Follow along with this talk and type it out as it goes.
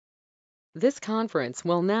This conference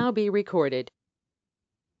will now be recorded.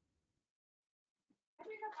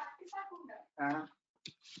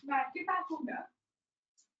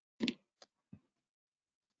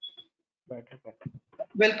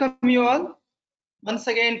 Welcome you all once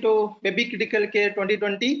again to Webicriticare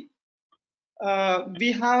 2020.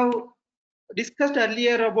 We have discussed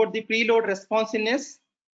earlier about the preload responsiveness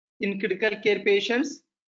in critical care patients.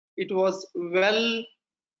 It was well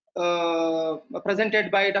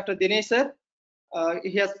presented by Dr. Dinesh sir.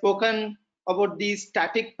 He has spoken about these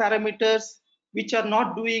static parameters which are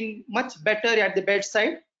not doing much better at the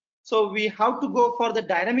bedside. So we have to go for the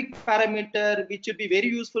dynamic parameter, which would be very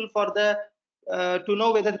useful for the to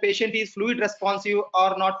know whether the patient is fluid responsive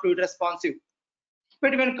or not fluid responsive.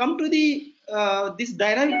 But when come to the these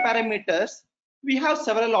dynamic parameters, we have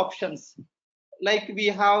several options. Like we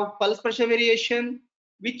have pulse pressure variation,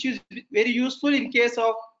 which is very useful in case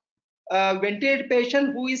of ventilated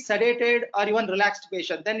patient who is sedated or even relaxed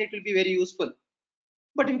patient. Then it will be very useful.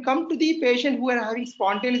 But if you come to the patient who are having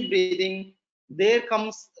spontaneous breathing, there's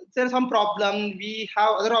some problem. We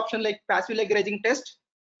have other option like passive leg raising test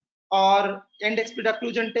or end expedite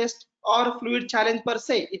occlusion test or fluid challenge per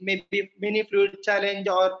se. It may be mini fluid challenge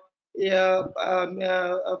or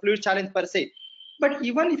a fluid challenge per se. But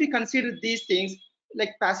even if you consider these things like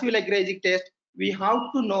passive leg raising test, we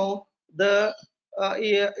have to know the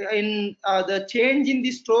the change in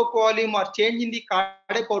the stroke volume or change in the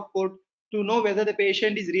cardiac output to know whether the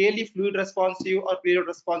patient is really fluid responsive or fluid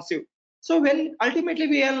responsive. So when ultimately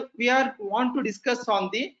we are want to discuss on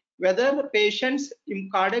the whether the patient's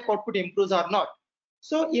cardiac output improves or not.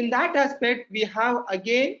 So in that aspect, we have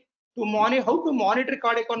again to monitor how to monitor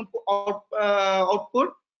cardiac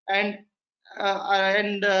output and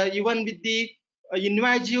even with the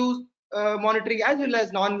invasive monitoring as well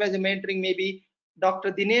as non-invasive monitoring. Maybe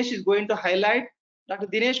Dr. Dinesh is going to highlight. Dr.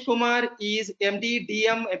 Dinesh Kumar is MD,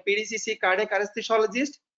 DM, a PDCC cardiac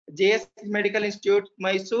anesthesiologist, JS Medical Institute,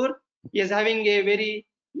 Mysore. He is having a very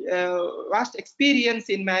vast experience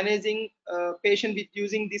in managing patient with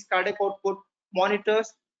using these cardiac output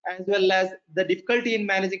monitors, as well as the difficulty in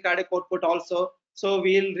managing cardiac output also. So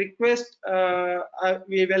we'll request,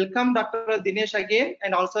 we welcome Dr. Dinesh again,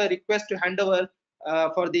 and also a request to hand over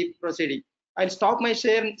for the proceeding. I'll stop my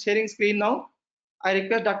sharing screen now. I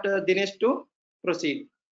request Dr. Dinesh to proceed.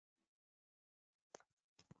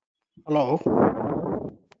 Hello.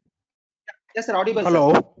 Yes, sir. Audible.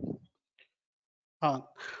 Hello. Sir.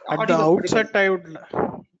 At the outset, I would.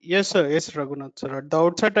 Yes, sir. Yes, Raghunath sir. At the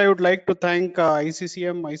outset, I would like to thank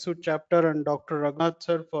ISCCM Mysuru chapter and Dr. Raghunath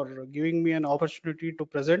sir for giving me an opportunity to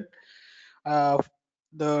present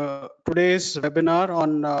today's webinar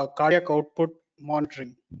on cardiac output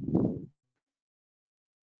monitoring.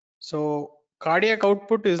 So, cardiac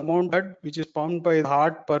output is the amount of blood which is pumped by the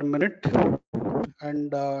heart per minute,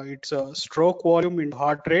 and it's a stroke volume in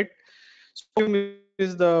heart rate. Volume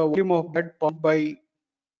is the volume of blood pumped by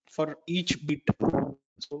for each beat.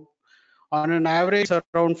 So on an average it's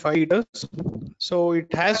around 5 liters. So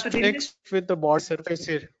it has to flex with the body surface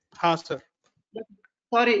area. Ha, sir.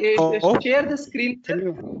 Sorry, share the screen. Can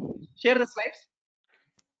you share the slides?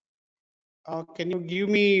 Can you give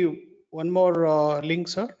me one more link,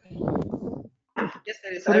 sir? Yes,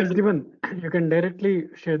 sir. Sir, it's given. You can directly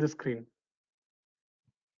share the screen.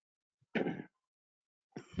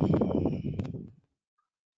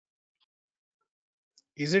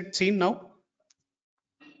 Is it seen now?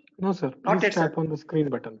 No, sir. Please tap on the screen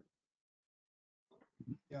button.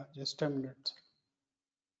 Yeah, just a minute.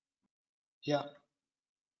 Yeah.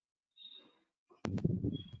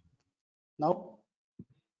 Now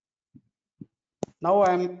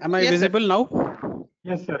am I visible now?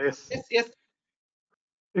 Yes, sir. Yes. Yes.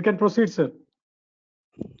 You can proceed, sir.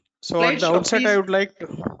 So at the outset, I would like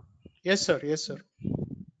to. Yes, sir. Yes, sir.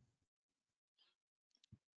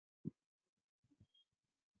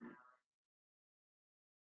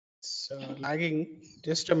 It's lagging.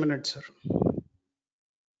 Just a minute, sir.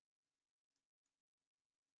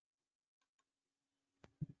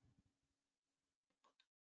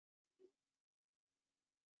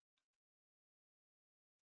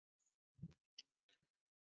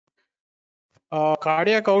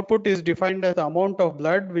 Cardiac output is defined as the amount of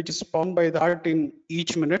blood which is pumped by the heart in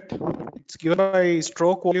each minute. It's given by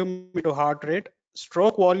stroke volume into heart rate.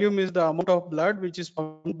 Stroke volume is the amount of blood which is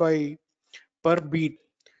pumped by per beat.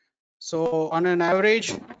 So on an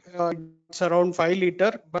average, it's around 5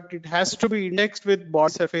 liters, but it has to be indexed with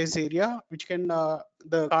body surface area, which can the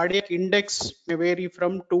cardiac index may vary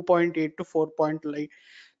from 2.8 to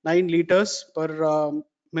 4.9 liters per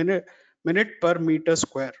minute per meter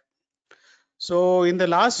square. So in the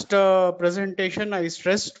last presentation, I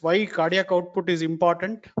stressed why cardiac output is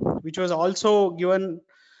important, which was also given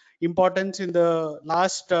importance in the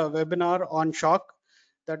last webinar on shock,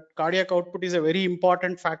 that cardiac output is a very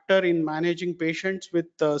important factor in managing patients with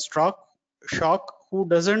shock who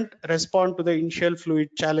doesn't respond to the initial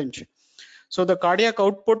fluid challenge. So the cardiac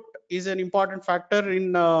output is an important factor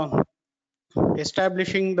in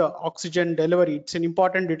establishing the oxygen delivery. It's an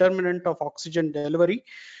important determinant of oxygen delivery,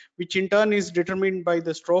 which in turn is determined by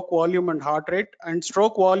the stroke volume and heart rate. And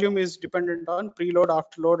stroke volume is dependent on preload,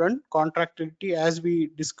 afterload, and contractility, as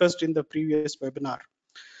we discussed in the previous webinar.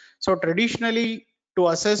 So traditionally, to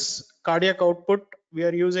assess cardiac output, we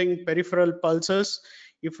are using peripheral pulses.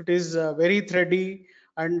 If it is very thready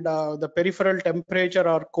and the peripheral temperature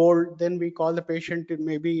are cold, then we call the patient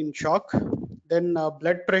maybe in shock. Then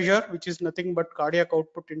blood pressure, which is nothing but cardiac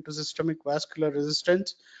output into systemic vascular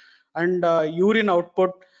resistance, and urine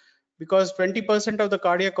output, because 20% of the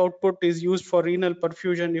cardiac output is used for renal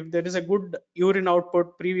perfusion. If there is a good urine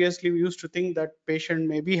output, previously we used to think that patient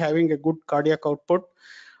may be having a good cardiac output.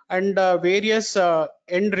 And various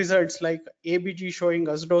end results like ABG showing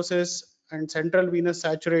acidosis and central venous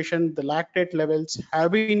saturation, the lactate levels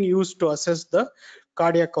have been used to assess the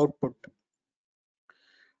cardiac output.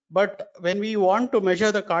 But when we want to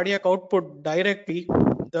measure the cardiac output directly,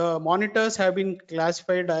 the monitors have been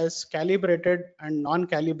classified as calibrated and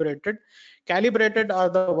non-calibrated. Calibrated are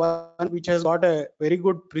the one which has got a very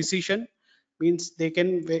good precision, means they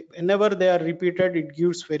can, whenever they are repeated, it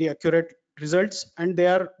gives very accurate results, and they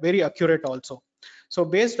are very accurate also. So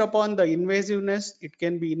based upon the invasiveness, it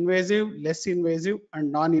can be invasive, less invasive,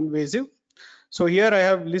 and non-invasive. So here I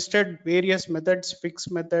have listed various methods: fixed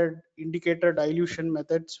method, indicator dilution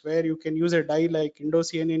methods, where you can use a dye like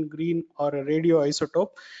indocyanine green or a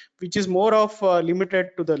radioisotope, which is more of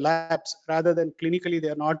limited to the labs rather than clinically they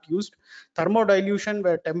are not used. Thermodilution,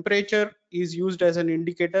 where temperature is used as an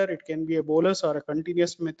indicator, it can be a bolus or a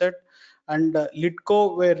continuous method. And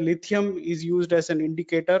litco, where lithium is used as an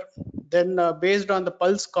indicator. Then based on the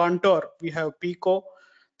pulse contour, we have pico,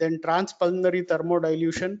 then transpulmonary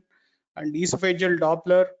thermodilution, and esophageal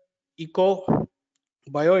Doppler, echo,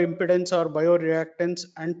 bioimpedance or bioreactance,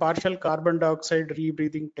 and partial carbon dioxide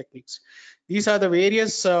rebreathing techniques. These are the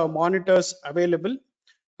various monitors available,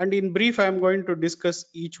 and in brief I am going to discuss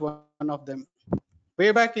each one of them.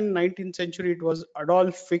 Way back in 19th century, it was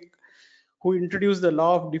Adolf Fick who introduced the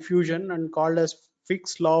law of diffusion and called as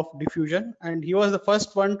Fick's law of diffusion, and he was the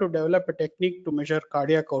first one to develop a technique to measure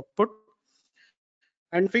cardiac output.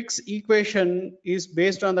 And Fick's equation is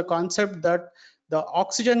based on the concept that the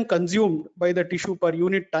oxygen consumed by the tissue per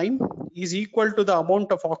unit time is equal to the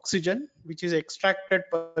amount of oxygen which is extracted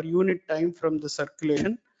per unit time from the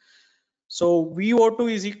circulation. So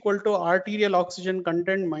VO2 is equal to arterial oxygen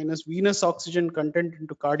content minus venous oxygen content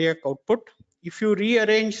into cardiac output. If you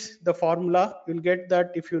rearrange the formula, you'll get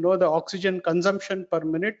that if you know the oxygen consumption per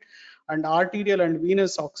minute and arterial and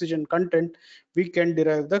venous oxygen content, we can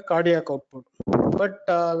derive the cardiac output. But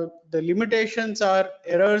the limitations are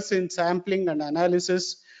errors in sampling and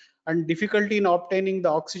analysis, and difficulty in obtaining the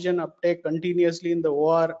oxygen uptake continuously in the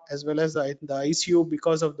OR as well as in the ICU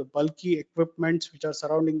because of the bulky equipments which are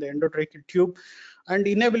surrounding the endotracheal tube, and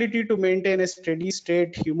inability to maintain a steady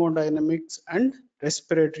state hemodynamics and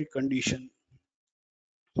respiratory condition.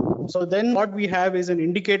 So then what we have is an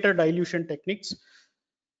indicator dilution techniques.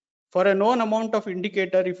 For a known amount of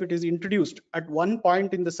indicator, if it is introduced at one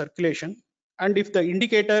point in the circulation, and if the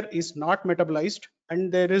indicator is not metabolized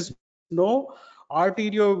and there is no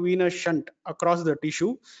arteriovenous shunt across the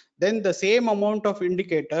tissue, then the same amount of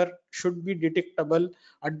indicator should be detectable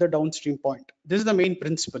at the downstream point. This is the main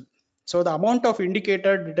principle. So the amount of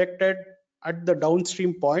indicator detected at the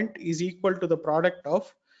downstream point is equal to the product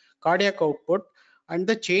of cardiac output and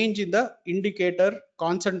the change in the indicator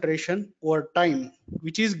concentration over time,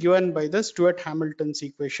 which is given by the Stewart-Hamilton's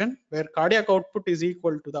equation, where cardiac output is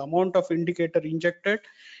equal to the amount of indicator injected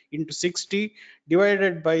into 60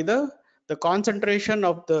 divided by the concentration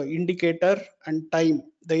of the indicator and time,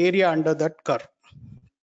 the area under that curve.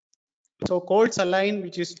 So cold saline,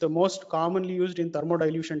 which is the most commonly used in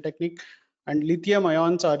thermodilution technique, and lithium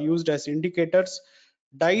ions are used as indicators.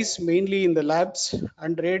 Dyes mainly in the labs,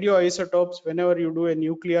 and radioisotopes whenever you do a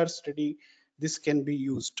nuclear study, this can be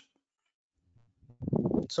used.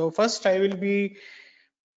 So first I will be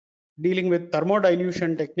dealing with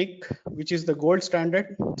thermodilution technique, which is the gold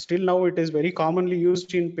standard. Still now it is very commonly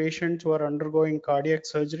used in patients who are undergoing cardiac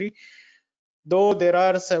surgery. Though there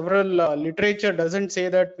are several literature doesn't say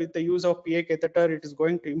that with the use of PA catheter it is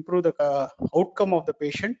going to improve the outcome of the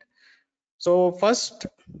patient. So first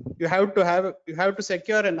you have to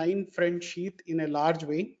secure a 9 French sheath in a large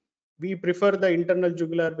vein. We prefer the internal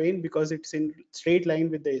jugular vein because it's in straight line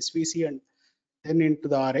with the SVC and then into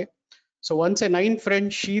the RA. So once a 9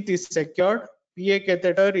 French sheath is secured, PA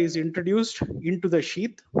catheter is introduced into the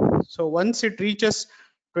sheath. So once it reaches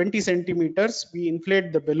 20 centimeters, we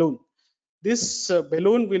inflate the balloon. This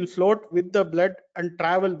balloon will float with the blood and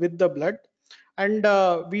travel with the blood. And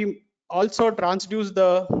we also transduce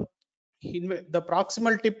the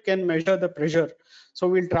proximal tip can measure the pressure. So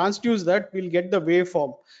we'll transduce that, we'll get the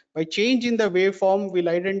waveform. By changing the waveform, we'll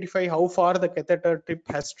identify how far the catheter tip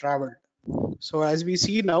has traveled. So as we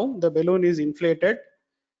see now, the balloon is inflated.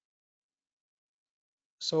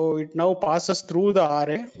 So it now passes through the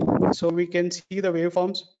RA. So we can see the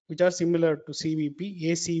waveforms which are similar to CVP,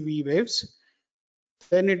 ACV waves.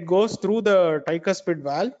 Then it goes through the tricuspid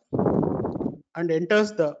valve and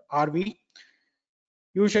enters the RV.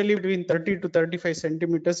 Usually between 30 to 35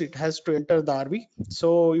 centimeters, it has to enter the RV.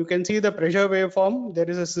 So you can see the pressure waveform. There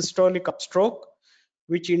is a systolic upstroke,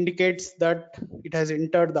 which indicates that it has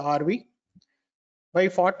entered the RV. By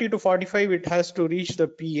 40 to 45, it has to reach the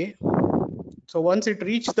PA. So once it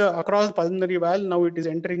reaches the across pulmonary valve, now it is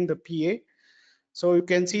entering the PA. So you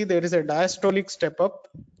can see there is a diastolic step up,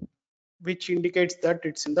 which indicates that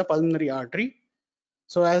it's in the pulmonary artery.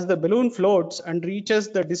 So as the balloon floats and reaches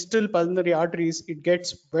the distal pulmonary arteries, it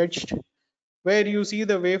gets wedged, where you see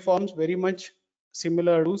the waveforms very much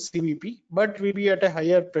similar to CVP, but will be at a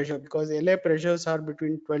higher pressure because LA pressures are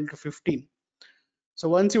between 12 to 15. So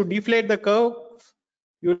once you deflate the curve,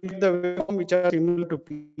 you get the waveform which are similar to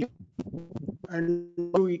PA. And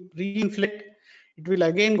to reinflate, it will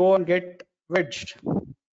again go and get wedged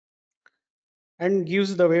and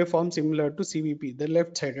gives the waveform similar to CVP, the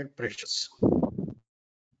left-sided pressures.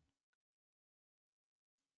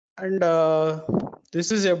 And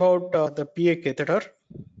this is about the PA catheter.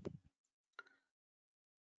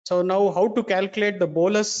 So now how to calculate the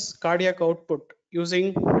bolus cardiac output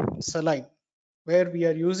using saline, where we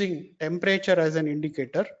are using temperature as an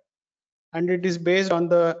indicator, and it is based on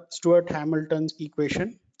the Stewart-Hamilton's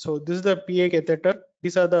equation. So this is the PA catheter.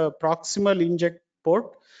 These are the proximal inject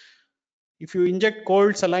port. If you inject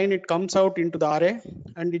cold saline, it comes out into the RA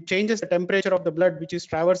and it changes the temperature of the blood which is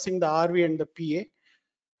traversing the RV and the PA.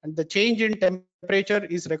 And the change in temperature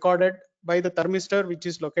is recorded by the thermistor which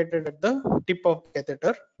is located at the tip of the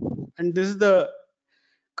catheter. And this is the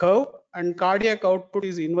curve, and cardiac output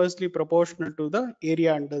is inversely proportional to the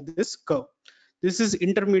area under this curve. This is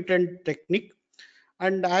intermittent technique.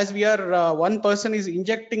 And as we are one person is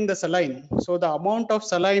injecting the saline, so the amount of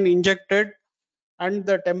saline injected and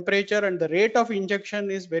the temperature and the rate of injection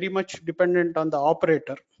is very much dependent on the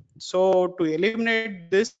operator. So to eliminate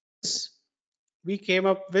this, we came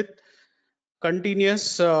up with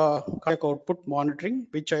continuous cardiac output monitoring,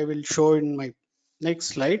 which I will show in my next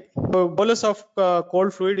slide. So bolus of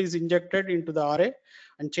cold fluid is injected into the RA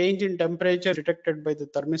and change in temperature detected by the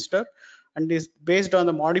thermistor and is based on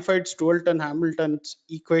the modified Stewart-Hamilton's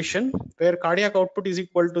equation, where cardiac output is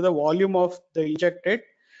equal to the volume of the injected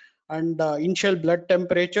and initial blood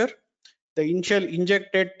temperature, the initial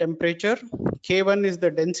injected temperature, K1 is the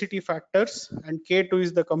density factors, and K2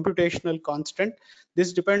 is the computational constant.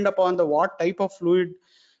 This depends upon the what type of fluid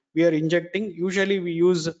we are injecting. Usually we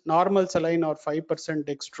use normal saline or 5%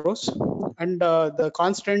 dextrose, and the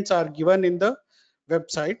constants are given in the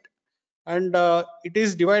website, and it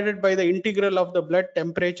is divided by the integral of the blood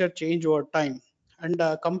temperature change over time. And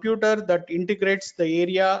a computer that integrates the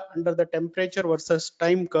area under the temperature versus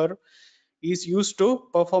time curve is used to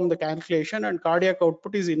perform the calculation, and cardiac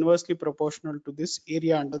output is inversely proportional to this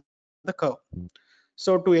area under the curve.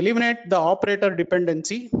 So to eliminate the operator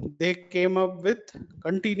dependency, they came up with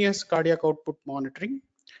continuous cardiac output monitoring,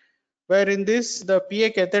 where in this the PA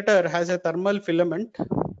catheter has a thermal filament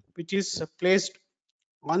which is placed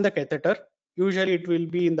on the catheter. Usually it will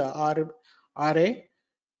be in the RA,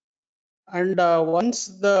 and once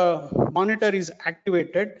the monitor is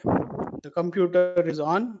activated, the computer is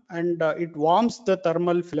on, and it warms the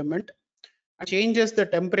thermal filament and changes the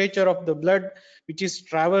temperature of the blood which is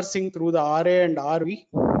traversing through the RA and RV.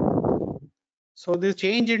 So this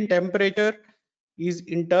change in temperature is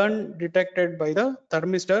in turn detected by the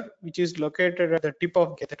thermistor which is located at the tip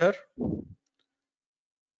of catheter.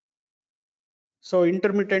 So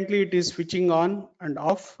intermittently it is switching on and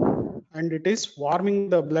off, and it is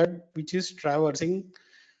warming the blood which is traversing.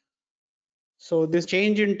 So this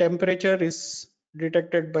change in temperature is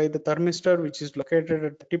detected by the thermistor which is located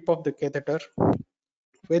at the tip of the catheter.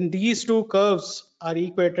 When these two curves are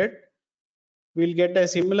equated, we'll get a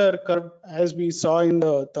similar curve as we saw in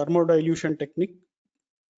the thermodilution technique.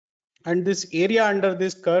 and this area under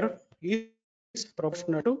this curve is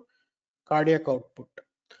proportional to cardiac output.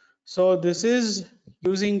 So this is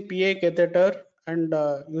using PA catheter and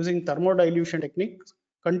using thermodilution techniques,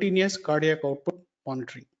 continuous cardiac output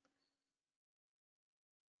monitoring.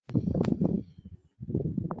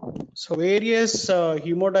 So various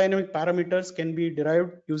hemodynamic parameters can be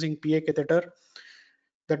derived using PA catheter.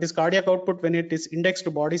 That is cardiac output when it is indexed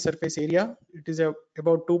to body surface area. It is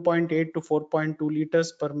about 2.8 to 4.2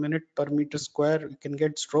 liters per minute per meter square. You can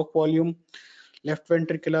get stroke volume, left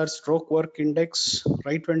ventricular stroke work index,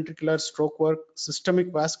 right ventricular stroke work,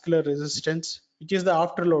 systemic vascular resistance, which is the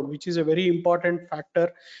afterload, which is a very important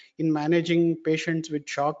factor in managing patients with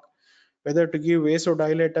shock, whether to give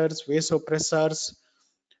vasodilators, vasopressors,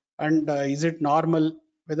 and is it normal,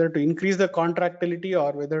 whether to increase the contractility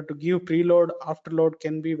or whether to give preload, afterload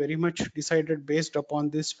can be very much decided based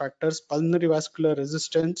upon these factors. Pulmonary vascular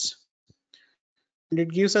resistance, and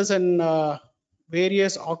it gives us an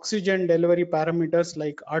various oxygen delivery parameters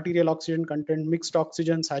like arterial oxygen content, mixed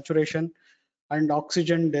oxygen saturation, and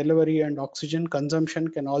oxygen delivery and oxygen consumption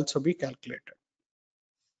can also be calculated.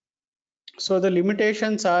 So the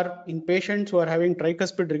limitations are in patients who are having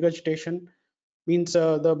tricuspid regurgitation, means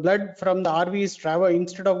the blood from the RV is traveling,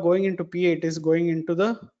 instead of going into PA, it is going into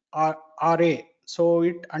the RA. So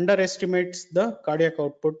it underestimates the cardiac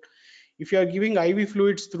output. If you are giving IV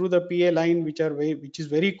fluids through the PA line, which is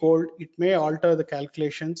very cold, it may alter the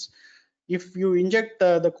calculations. If you inject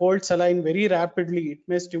the cold saline very rapidly, it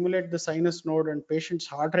may stimulate the sinus node and patient's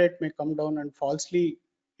heart rate may come down, and falsely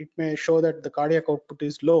it may show that the cardiac output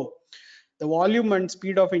is low. The volume and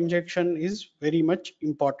speed of injection is very much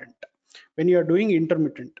important when you are doing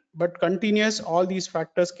intermittent, but continuous, all these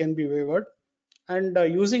factors can be wavered. And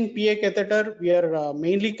using PA catheter, we are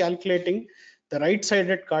mainly calculating the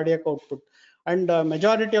right-sided cardiac output. And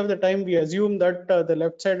majority of the time, we assume that the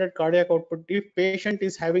left-sided cardiac output, if patient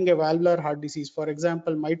is having a valvular heart disease, for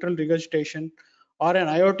example, mitral regurgitation or an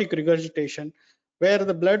aortic regurgitation, where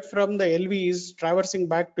the blood from the LV is traversing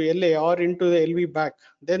back to LA or into the LV back,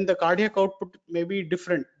 then the cardiac output may be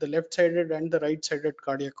different, the left-sided and the right-sided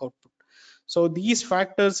cardiac output. So these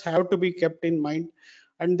factors have to be kept in mind.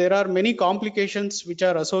 And there are many complications which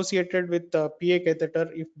are associated with the PA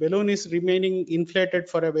catheter. If balloon is remaining inflated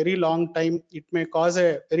for a very long time, it may cause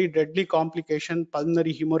a very deadly complication,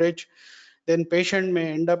 pulmonary hemorrhage. Then patient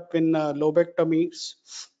may end up in lobectomies.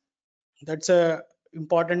 That's a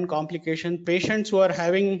important complication. Patients who are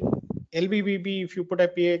having LVBB, if you put a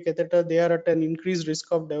PA catheter, they are at an increased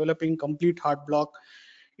risk of developing complete heart block.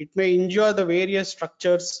 It may injure the various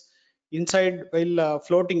structures inside while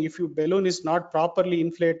floating if your balloon is not properly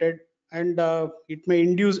inflated, and it may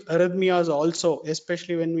induce arrhythmias also,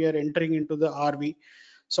 especially when we are entering into the RV.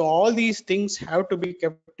 So all these things have to be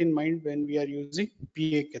kept in mind when we are using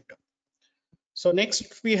PA catheter. So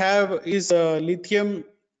next we have is lithium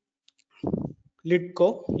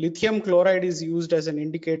LIDCO. Lithium chloride is used as an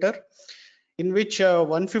indicator, in which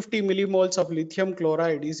 150 millimoles of lithium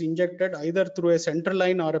chloride is injected either through a central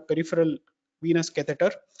line or a peripheral venous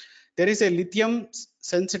catheter. There is a lithium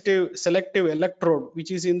sensitive selective electrode which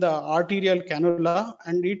is in the arterial cannula,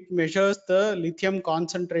 and it measures the lithium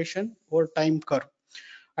concentration over time curve.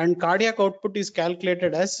 And cardiac output is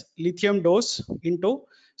calculated as lithium dose into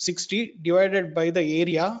 60 divided by the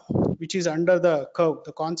area which is under the curve,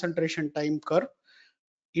 the concentration time curve,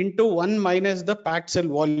 into 1 minus the packed cell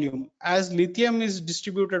volume. As lithium is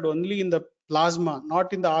distributed only in the plasma,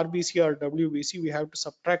 not in the RBC or WBC, we have to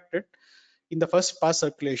subtract it in the first pass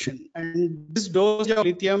circulation. And this dosage of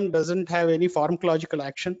lithium doesn't have any pharmacological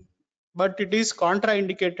action, but it is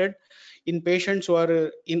contraindicated in patients who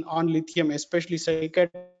are on lithium, especially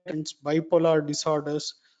psychiatric patients, bipolar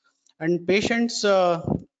disorders, and patients.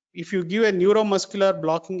 If you give a neuromuscular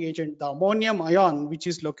blocking agent, the ammonium ion which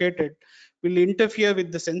is located will interfere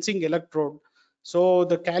with the sensing electrode. So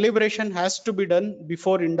the calibration has to be done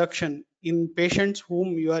before induction in patients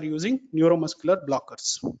whom you are using neuromuscular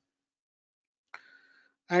blockers.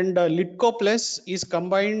 And LIDCO plus is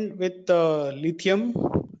combined with lithium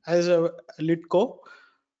as a LIDCO,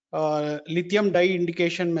 lithium dye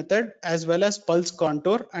indication method, as well as pulse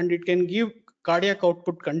contour, and it can give cardiac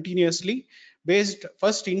output continuously.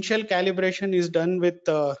 First initial calibration is done with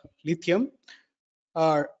lithium,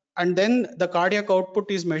 and then the cardiac output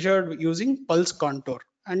is measured using pulse contour,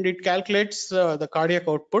 and it calculates the cardiac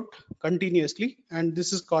output continuously, and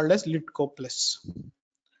this is called as LIDCO plus.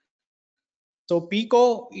 So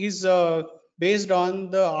PICO is based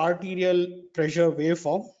on the arterial pressure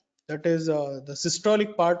waveform. That is the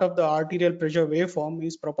systolic part of the arterial pressure waveform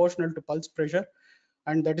is proportional to pulse pressure,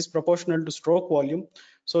 and that is proportional to stroke volume.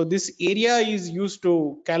 So this area is used to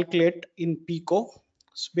calculate in pico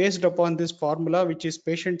based upon this formula, which is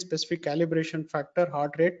patient specific calibration factor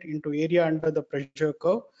heart rate into area under the pressure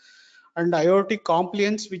curve, and aortic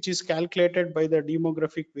compliance, which is calculated by the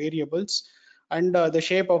demographic variables, and the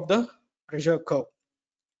shape of the pressure curve.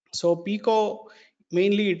 So pico,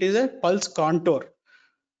 mainly it is a pulse contour.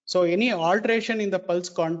 So any alteration in the pulse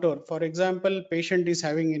contour, for example, patient is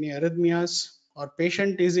having any arrhythmias, or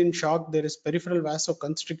patient is in shock, there is peripheral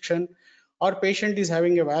vasoconstriction, or patient is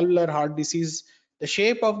having a valvular heart disease, the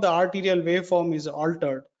shape of the arterial waveform is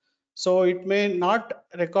altered. So it may not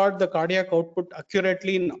record the cardiac output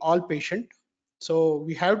accurately in all patients. So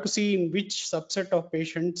we have to see in which subset of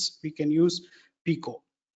patients we can use pico.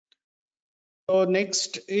 So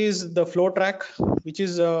next is the flow track, which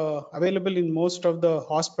is available in most of the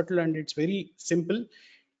hospital, and it's very simple.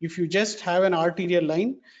 If you just have an arterial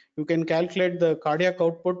line, you can calculate the cardiac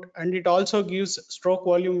output, and it also gives stroke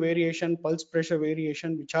volume variation, pulse pressure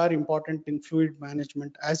variation, which are important in fluid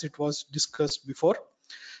management, as it was discussed before.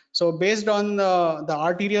 So based on the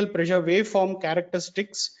arterial pressure waveform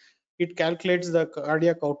characteristics, it calculates the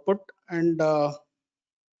cardiac output, and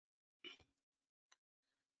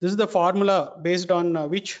this is the formula based on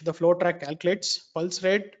which the flow track calculates pulse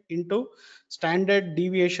rate into standard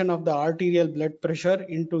deviation of the arterial blood pressure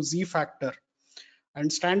into Z factor.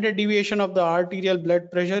 And standard deviation of the arterial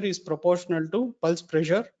blood pressure is proportional to pulse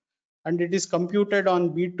pressure, and it is computed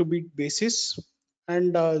on beat to beat basis.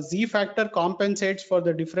 And Z factor compensates for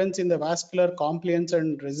the difference in the vascular compliance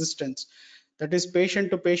and resistance. That is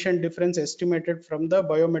patient to patient difference estimated from the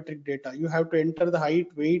biometric data. You have to enter the height,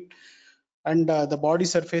 weight, and the body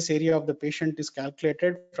surface area of the patient is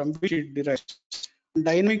calculated, from which it derives.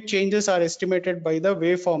 Dynamic changes are estimated by the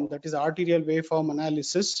waveform, that is arterial waveform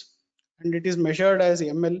analysis, and it is measured as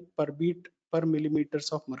ml per beat per millimeters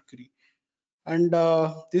of mercury. And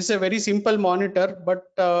this is a very simple monitor, but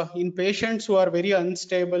in patients who are very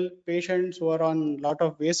unstable, patients who are on a lot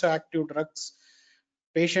of vasoactive drugs,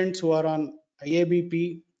 patients who are on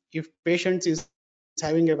IABP, if patients is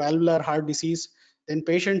having a valvular heart disease, then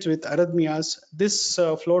patients with arrhythmias, this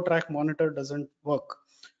flow track monitor doesn't work.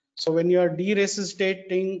 So when you are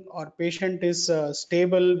deresuscitating, or patient is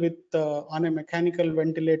stable with on a mechanical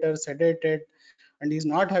ventilator, sedated, and is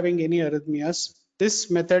not having any arrhythmias,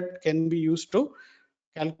 this method can be used to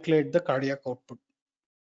calculate the cardiac output.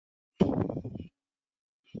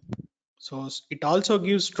 So it also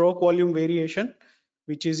gives stroke volume variation,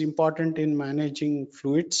 which is important in managing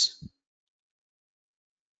fluids.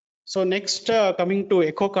 So next, coming to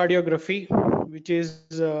echocardiography, which is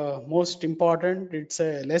most important. It's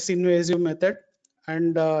a less invasive method,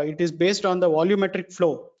 and it is based on the volumetric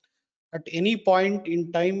flow at any point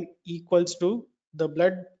in time equals to the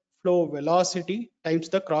blood flow velocity times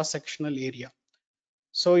the cross-sectional area.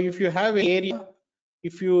 So if you have an area,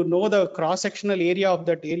 if you know the cross-sectional area of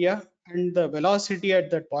that area and the velocity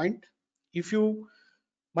at that point, if you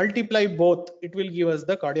multiply both, it will give us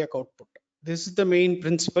the cardiac output. This is the main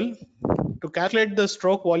principle. To calculate the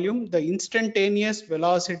stroke volume, the instantaneous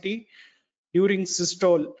velocity during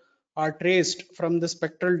systole are traced from the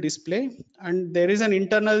spectral display, and there is an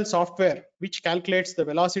internal software which calculates the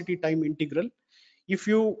velocity time integral. If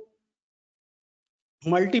you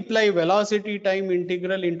multiply velocity time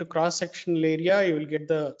integral into cross-sectional area, you will get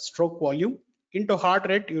the stroke volume. Into heart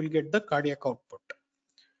rate, you will get the cardiac output.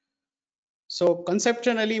 So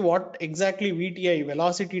conceptually, what exactly VTI,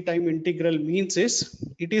 velocity time integral, means is,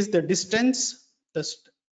 it is the distance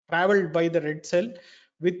traveled by the red cell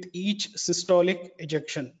with each systolic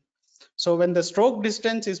ejection. So when the stroke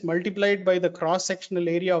distance is multiplied by the cross-sectional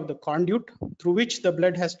area of the conduit through which the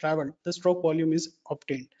blood has traveled, the stroke volume is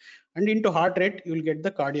obtained. And into heart rate, you will get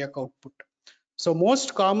the cardiac output. So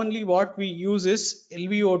most commonly what we use is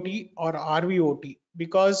LVOT or RVOT,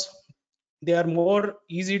 because they are more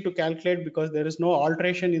easy to calculate, because there is no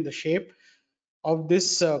alteration in the shape of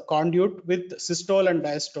this conduit with systole and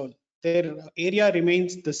diastole. Their area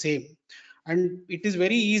remains the same. And it is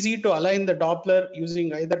very easy to align the Doppler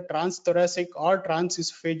using either transthoracic or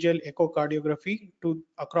transesophageal echocardiography to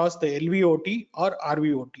across the LVOT or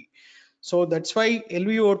RVOT. So that's why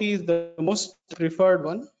LVOT is the most preferred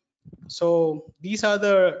one. So these are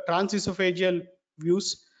the transesophageal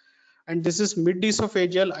views, and this is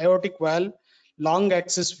mid-esophageal aortic valve long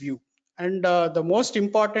axis view. And the most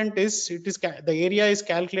important is, the area is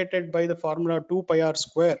calculated by the formula 2 pi r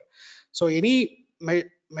square. So any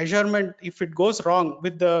measurement, if it goes wrong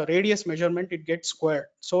with the radius measurement, it gets squared.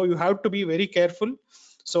 So you have to be very careful.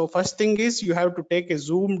 So first thing is, you have to take a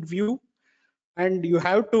zoomed view, and you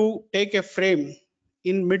have to take a frame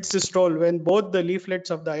in mid systole when both the leaflets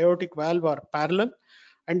of the aortic valve are parallel,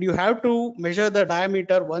 and you have to measure the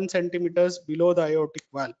diameter 1 centimeters below the aortic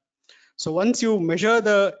valve. So once you measure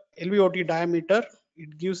the LVOT diameter,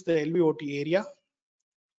 it gives the LVOT area.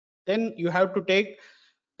 Then you have to take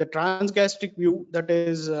the transgastric view, that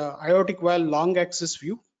is aortic valve long axis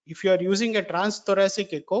view. If you are using a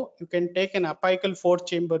transthoracic echo, you can take an apical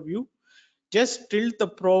 4-chamber view. Just tilt the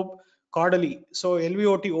probe caudally, so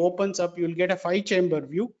LVOT opens up, you will get a 5-chamber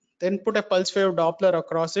view. Then put a pulse wave Doppler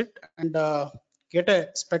across it and get a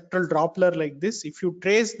spectral Doppler like this. If you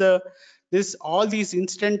trace all these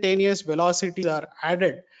instantaneous velocities are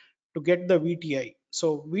added to get the VTI.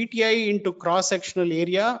 So VTI into cross-sectional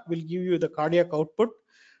area will give you the cardiac output,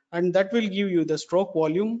 and that will give you the stroke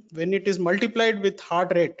volume. When it is multiplied with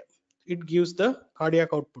heart rate, it gives the cardiac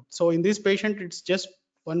output. So in this patient, it's just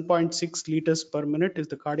 1.6 liters per minute is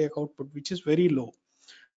the cardiac output, which is very low.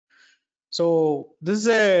 So this is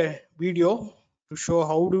a video to show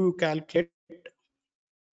how do you calculate.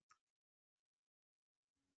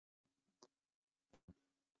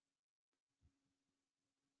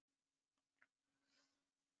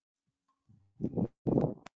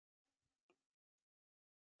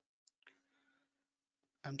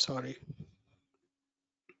 I'm sorry.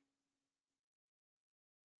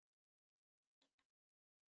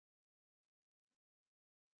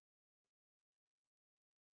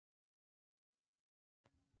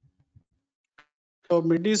 So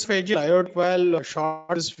midesophageal aortic valve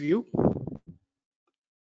short view.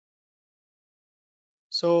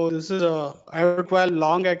 So this is a aortic valve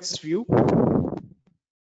long axis view.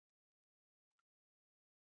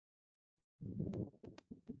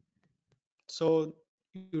 So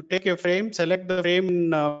you take a frame, select the frame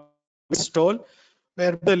in stole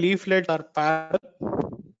where the leaflets are parallel.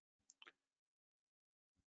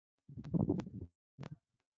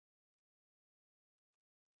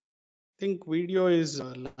 I think video is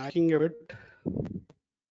lacking a bit.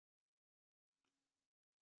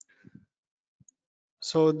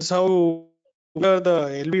 So this is how you measure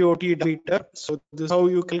the LVOT diameter. So this is how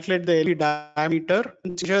you calculate the LV diameter.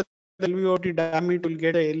 Once you measure the LVOT diameter, you will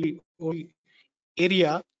get the LVOT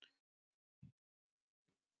area.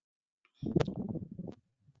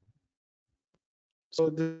 So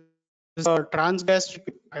this is a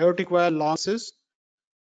transgastric aortic valve long axis.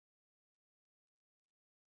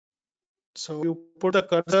 So you put the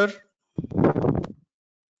cursor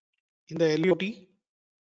in the LVOT.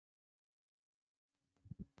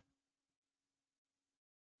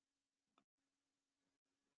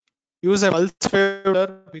 Use a pulse wave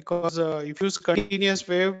because if you use continuous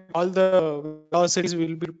wave, all the velocities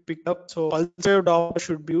will be picked up. So pulse wave Doppler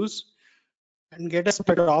should be used, and get a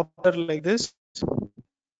spectral Doppler like this,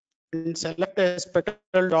 and select a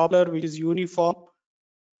spectral Doppler which is uniform,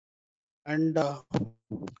 and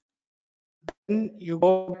then you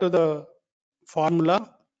go to the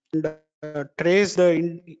formula and trace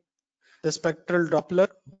the spectral Doppler.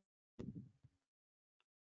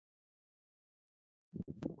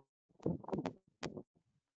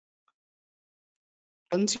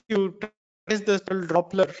 Once you trace the spectral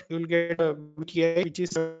Doppler, you will get a VTI which is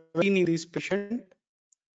 17 in this patient.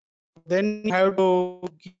 Then you have to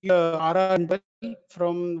give RR interval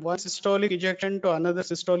from one systolic ejection to another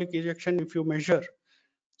systolic ejection if you measure.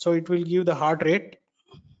 So it will give the heart rate.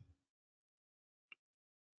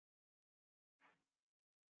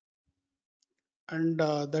 And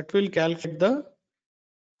that will calculate the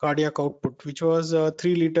cardiac output, which was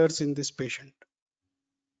 3 liters in this patient.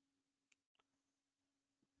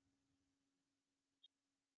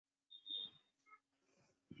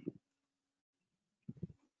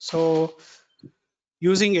 So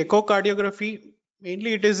using echocardiography,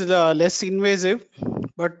 mainly it is less invasive,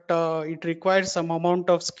 but it requires some amount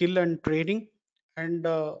of skill and training. And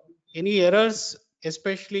any errors,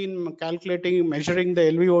 especially in calculating, measuring the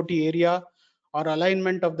LVOT area or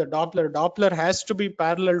alignment of the Doppler has to be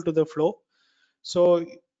parallel to the flow. So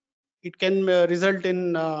it can result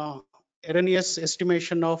in erroneous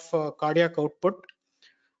estimation of cardiac output,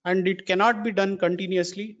 and it cannot be done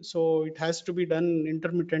continuously, so it has to be done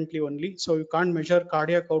intermittently only. So you can't measure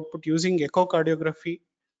cardiac output using echocardiography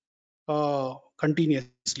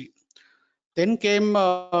continuously. Then came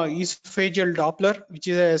esophageal Doppler, which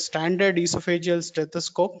is a standard esophageal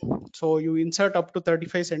stethoscope. So you insert up to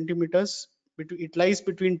 35 centimeters. It lies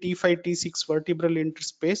between T5, T6 vertebral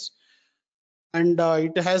interspace, and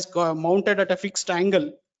it has mounted at a fixed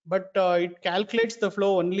angle, but it calculates the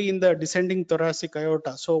flow only in the descending thoracic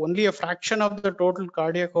aorta. So only a fraction of the total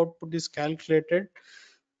cardiac output is calculated.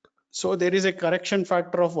 So there is a correction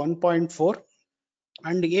factor of 1.4,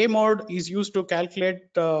 and A mode is used to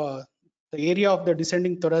calculate the area of the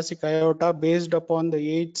descending thoracic aorta based upon the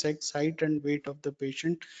age, sex, height, and weight of the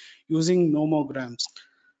patient using nomograms.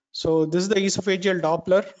 So this is the esophageal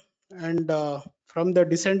Doppler, and from the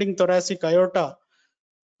descending thoracic aorta,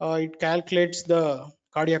 it calculates the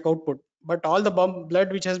cardiac output. But all the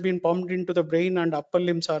blood which has been pumped into the brain and upper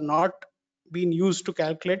limbs are not being used to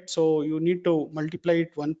calculate. So you need to multiply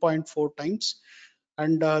it 1.4 times.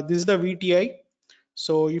 And this is the VTI.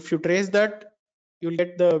 So if you trace that, you'll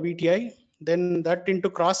get the VTI. Then that into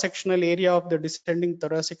cross-sectional area of the descending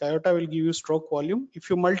thoracic aorta will give you stroke volume. If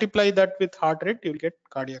you multiply that with heart rate, you'll get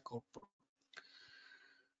cardiac output.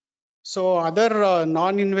 So other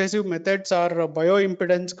non-invasive methods are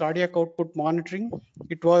bioimpedance cardiac output monitoring.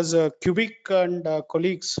 It was Kubik and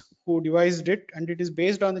colleagues who devised it, and it is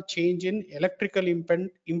based on the change in electrical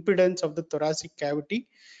impedance of the thoracic cavity,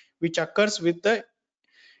 which occurs with the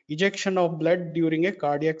ejection of blood during a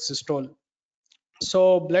cardiac systole.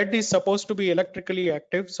 So blood is supposed to be electrically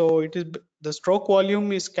active. So it is the stroke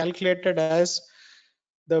volume is calculated as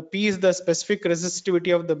the P is the specific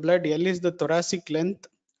resistivity of the blood, L is the thoracic length,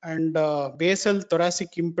 and basal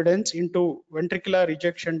thoracic impedance into ventricular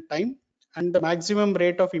ejection time, and the maximum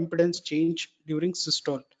rate of impedance change during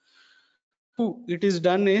systole. How it is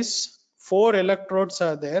done is 4 electrodes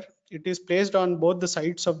are there. It is placed on both the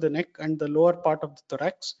sides of the neck and the lower part of the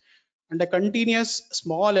thorax, and a continuous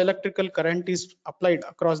small electrical current is applied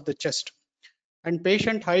across the chest. And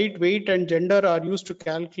patient height, weight, and gender are used to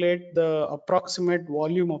calculate the approximate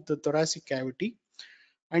volume of the thoracic cavity.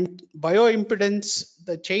 And bioimpedance,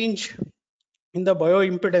 the change in the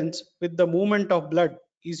bioimpedance with the movement of blood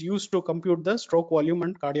is used to compute the stroke volume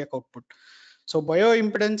and cardiac output. So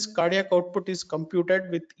bioimpedance cardiac output is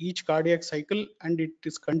computed with each cardiac cycle, and it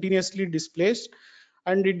is continuously displaced,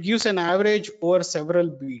 and it gives an average over several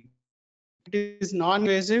beats. It is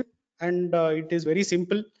non-invasive, and it is very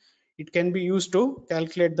simple. It can be used to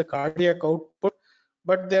calculate the cardiac output,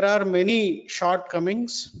 but there are many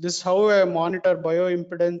shortcomings. This is how a monitor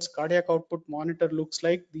bioimpedance cardiac output monitor looks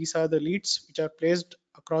like. These are the leads which are placed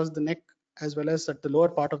across the neck as well as at the lower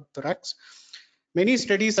part of the thorax. Many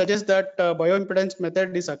studies suggest that bioimpedance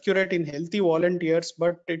method is accurate in healthy volunteers,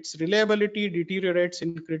 but its reliability deteriorates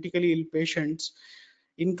in critically ill patients,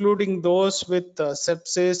 including those with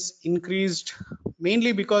sepsis increased,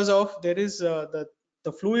 mainly because of there is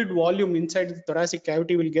the fluid volume inside the thoracic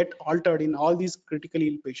cavity will get altered in all these critically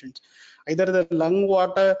ill patients. Either the lung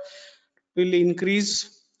water will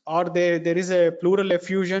increase, or there is a pleural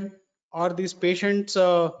effusion, or these patients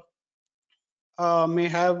may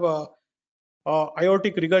have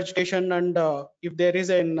aortic regurgitation, and if there is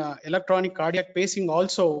an electronic cardiac pacing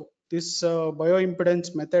also, this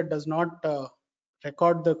bioimpedance method does not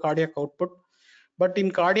record the cardiac output. But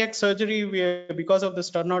in cardiac surgery, because of the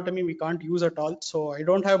sternotomy, we can't use at all. So I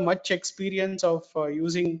don't have much experience of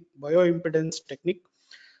using bioimpedance technique.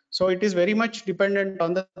 So it is very much dependent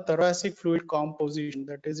on the thoracic fluid composition.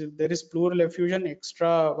 That is, if there is pleural effusion,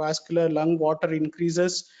 extravascular lung water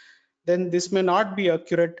increases, then this may not be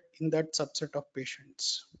accurate in that subset of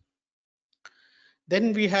patients.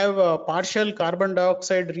 Then we have partial carbon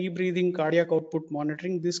dioxide rebreathing cardiac output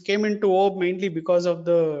monitoring. This came into vogue mainly because of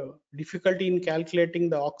the difficulty in calculating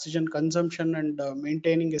the oxygen consumption and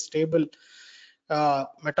maintaining a stable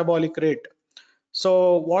metabolic rate.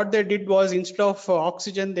 So what they did was, instead of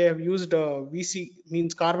oxygen, they have used VC,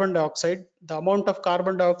 means carbon dioxide. The amount of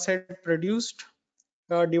carbon dioxide produced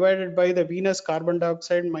divided by the venous carbon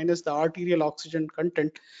dioxide minus the arterial oxygen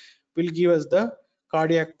content will give us the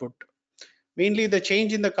cardiac output. Mainly the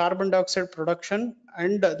change in the carbon dioxide production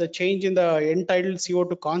and the change in the end-tidal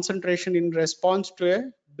CO2 concentration in response to a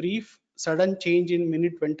brief sudden change in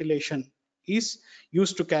minute ventilation is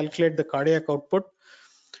used to calculate the cardiac output.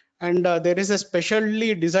 And there is a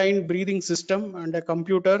specially designed breathing system and a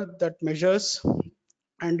computer that measures,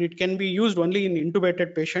 and it can be used only in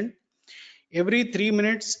intubated patient. Every 3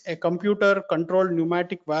 minutes, a computer controlled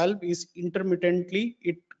pneumatic valve is intermittently,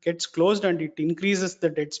 it gets closed and it increases the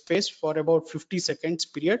dead space for about 50 seconds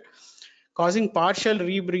period, causing partial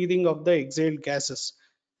rebreathing of the exhaled gases.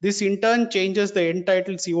 This in turn changes the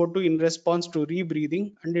end-tidal CO2 in response to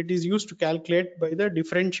rebreathing, and it is used to calculate by the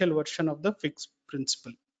differential version of the Fick's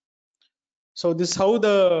principle. So this is how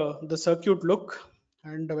the circuit look,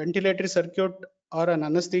 and the ventilatory circuit or an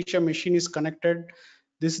anesthesia machine is connected.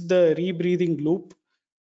 This is the rebreathing loop,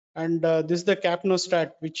 and this is the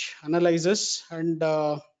capnostat which analyzes, and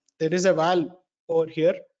there is a valve over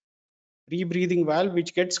here, rebreathing valve,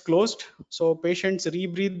 which gets closed. So patients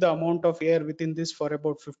rebreathe the amount of air within this for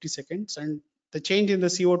about 50 seconds, and the change in the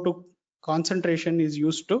CO2 concentration is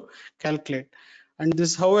used to calculate. And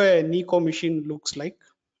this is how a NICO machine looks like.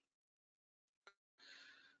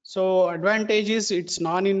 So advantage is it's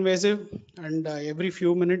non-invasive, and every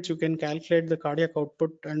few minutes you can calculate the cardiac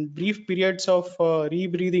output, and brief periods of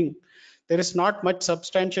rebreathing. There is not much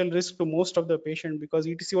substantial risk to most of the patient because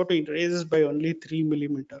EtCO2 raises by only 3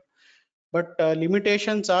 millimeter. But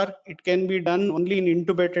limitations are it can be done only in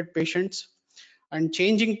intubated patients, and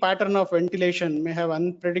changing pattern of ventilation may have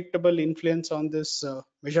unpredictable influence on this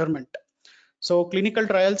measurement. So clinical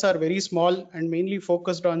trials are very small and mainly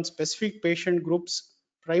focused on specific patient groups,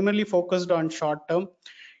 primarily focused on short-term.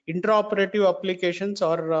 Intraoperative applications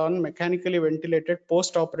or on mechanically ventilated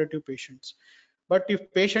post-operative patients. But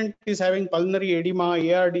if patient is having pulmonary edema,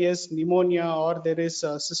 ARDS, pneumonia, or there is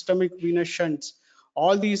systemic venous shunts,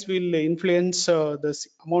 all these will influence the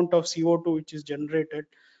amount of CO2 which is generated.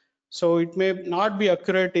 So it may not be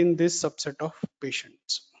accurate in this subset of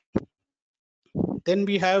patients. Then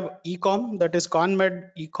we have ECOM, that is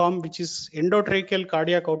CONMED ECOM, which is endotracheal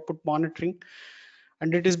cardiac output monitoring.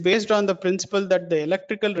 And it is based on the principle that the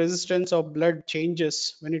electrical resistance of blood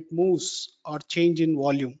changes when it moves or change in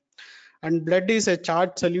volume. And blood is a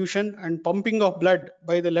charged solution, and pumping of blood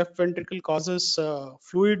by the left ventricle causes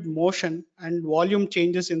fluid motion and volume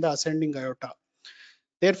changes in the ascending aorta.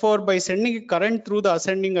 Therefore, by sending a current through the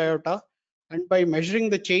ascending aorta and by measuring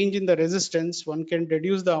the change in the resistance, one can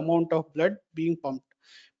reduce the amount of blood being pumped.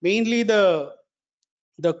 Mainly the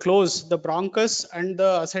bronchus and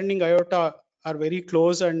the ascending aorta are very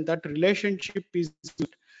close, and that relationship is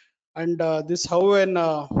good. And this how an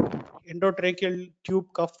endotracheal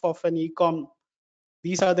tube cuff of an ECOM,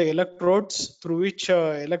 these are the electrodes through which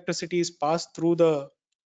electricity is passed through the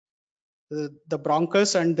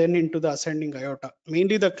bronchus and then into the ascending aorta.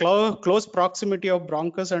 Mainly the close proximity of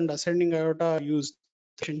bronchus and ascending aorta are used.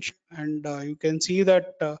 And you can see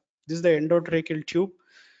that this is the endotracheal tube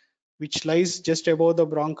which lies just above the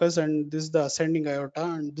bronchus, and this is the ascending aorta,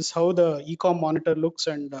 and this is how the ECOM monitor looks,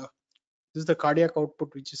 and this is the cardiac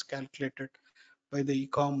output which is calculated by the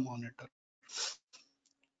ECOM monitor.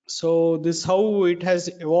 So this is how it has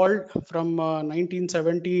evolved from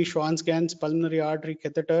 1970 Schwann-Ganz pulmonary artery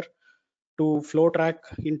catheter to flow track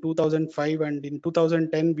in 2005, and in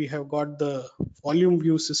 2010 we have got the volume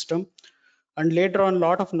view system, and later on a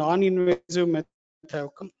lot of non-invasive methods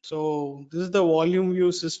have come. So this is the volume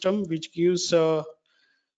view system which gives the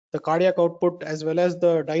cardiac output as well as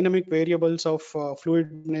the dynamic variables of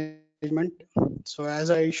fluid management. So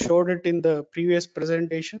as I showed it in the previous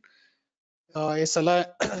presentation, a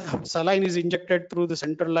saline is injected through the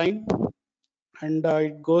central line, and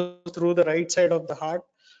it goes through the right side of the heart,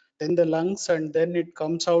 then the lungs, and then it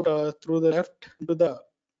comes out through the left into the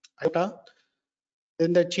aorta.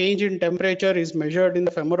 Then the change in temperature is measured in the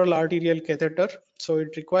femoral arterial catheter. So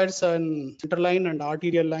it requires an central line and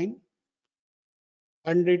arterial line.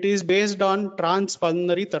 And it is based on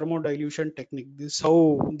transpulmonary thermodilution technique. This is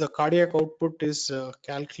how the cardiac output is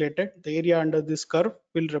calculated. The area under this curve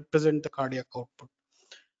will represent the cardiac output.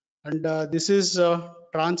 And this is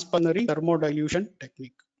transpulmonary thermodilution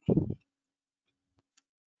technique.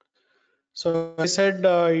 So I said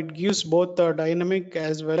it gives both dynamic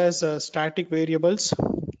as well as static variables.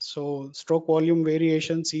 So stroke volume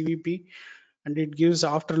variation, CVP, and it gives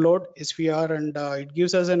afterload, SVR, and it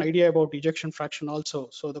gives us an idea about ejection fraction also.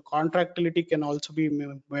 So the contractility can also be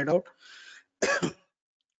made out.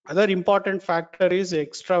 Other important factor is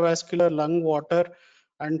extravascular lung water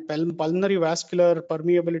and pulmonary vascular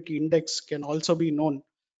permeability index can also be known.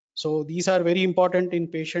 So these are very important in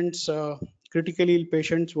patients, critically ill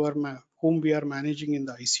patients whom we are managing in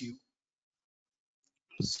the ICU.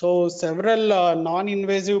 So several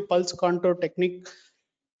non-invasive pulse contour technique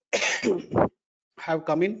have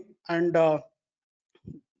come in, and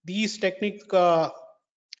these technique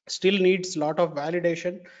still needs a lot of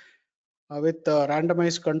validation with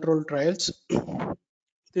randomized control trials.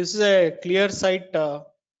 This is a clear sight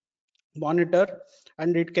monitor,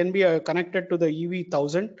 and it can be connected to the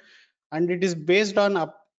EV1000, and it is based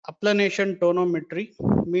on applanation tonometry.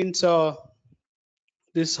 Means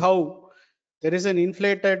this how there is an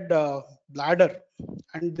inflated bladder,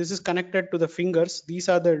 and this is connected to the fingers. These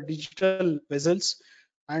are the digital vessels,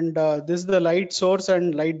 and this is the light source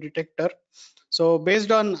and light detector. So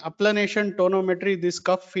based on applanation tonometry, this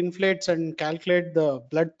cuff inflates and calculate the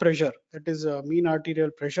blood pressure, that is mean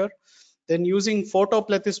arterial pressure. Then using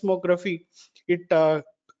photoplethysmography, it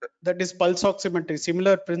that is pulse oximetry,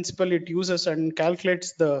 similar principle it uses and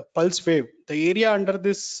calculates the pulse wave. The area under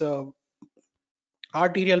this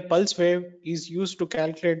arterial pulse wave is used to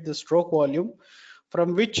calculate the stroke volume,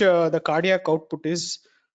 from which the cardiac output is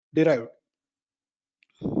derived.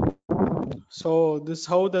 So this is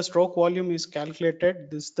how the stroke volume is calculated.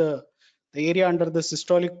 This is the the area under the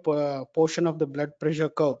systolic portion of the blood pressure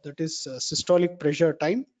curve, that is systolic pressure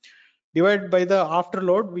time, divided by the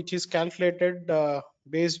afterload, which is calculated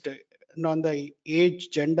based on the age,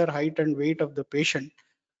 gender, height, and weight of the patient,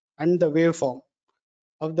 and the waveform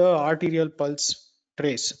of the arterial pulse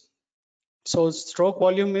trace. So stroke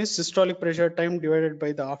volume is systolic pressure time divided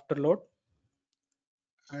by the afterload.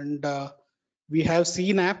 And we have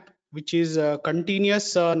CNAP, which is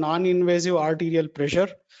continuous non-invasive arterial pressure.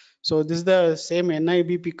 So this is the same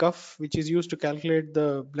NIBP cuff which is used to calculate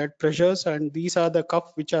the blood pressures, and these are the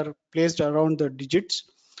cuff which are placed around the digits,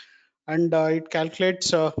 and it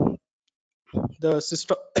calculates the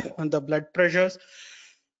system and the blood pressures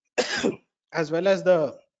as well as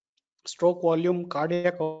the stroke volume,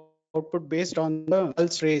 cardiac output based on the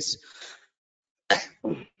pulse race.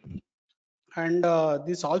 And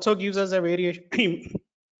this also gives us a variation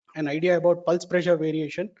an idea about pulse pressure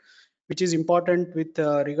variation, which is important with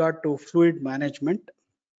regard to fluid management.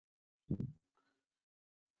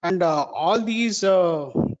 And all these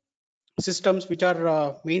systems which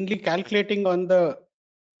are mainly calculating on the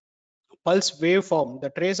pulse waveform, the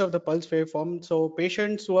trace of the pulse waveform. So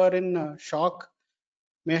patients who are in shock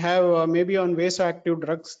may have maybe on vasoactive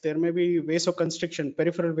drugs, there may be vasoconstriction,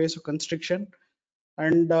 peripheral vasoconstriction,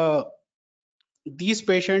 and these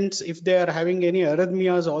patients, if they are having any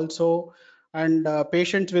arrhythmias also, and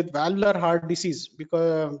patients with valvular heart disease,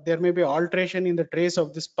 because there may be alteration in the trace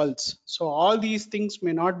of this pulse. So all these things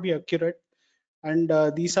may not be accurate, and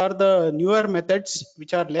these are the newer methods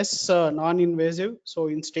which are less non-invasive. So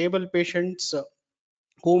in stable patients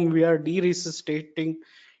whom we are de-resuscitating,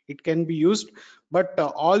 it can be used, but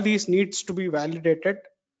all these needs to be validated,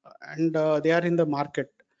 and they are in the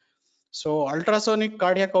market. So ultrasonic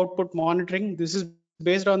cardiac output monitoring, this is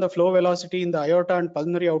based on the flow velocity in the aorta and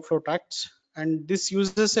pulmonary outflow tracts, and this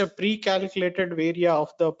uses a pre-calculated area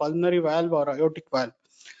of the pulmonary valve or aortic valve.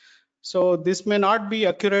 So this may not be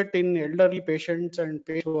accurate in elderly patients and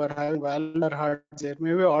patients who are having valvular heart. There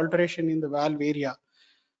may be alteration in the valve area,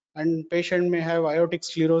 and patient may have aortic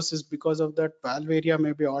sclerosis because of that valve area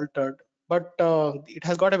may be altered. But it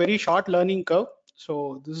has got a very short learning curve.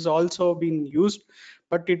 So this is also been used,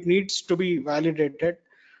 but it needs to be validated.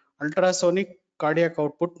 Ultrasonic cardiac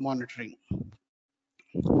output monitoring.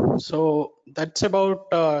 So that's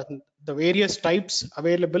about the various types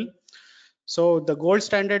available. So the gold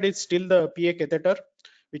standard is still the PA catheter,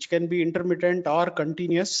 which can be intermittent or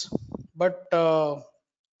continuous, but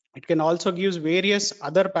it can also give various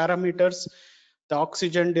other parameters, the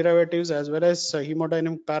oxygen derivatives as well as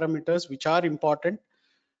hemodynamic parameters, which are important,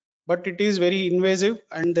 but it is very invasive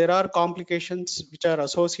and there are complications which are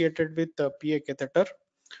associated with the PA catheter.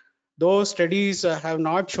 Those studies have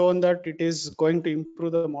not shown that it is going to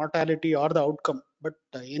improve the mortality or the outcome, but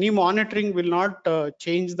any monitoring will not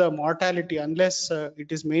change the mortality unless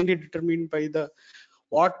it is mainly determined by the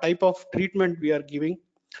what type of treatment we are giving.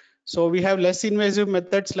 So we have less invasive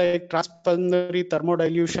methods like transpulmonary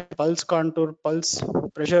thermodilution, pulse contour, pulse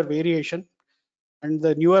pressure variation, and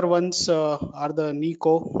the newer ones are the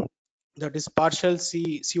NICO, that is partial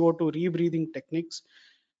CO2 rebreathing techniques.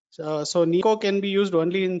 So NICO can be used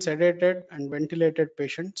only in sedated and ventilated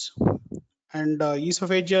patients, and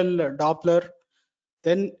esophageal Doppler,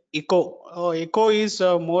 then echo. Echo is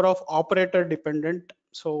more of operator dependent,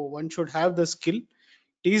 so one should have the skill.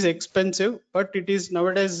 It is expensive, but it is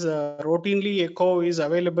nowadays routinely echo is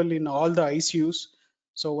available in all the ICUs.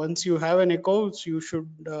 So once you have an echo, you should,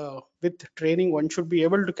 with training, one should be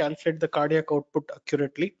able to calculate the cardiac output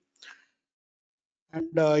accurately. And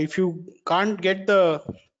if you can't get the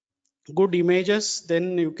good images,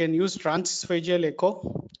 then you can use transesophageal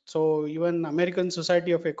echo. So even American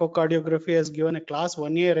Society of Echocardiography has given a class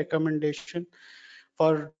 1A recommendation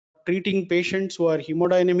for treating patients who are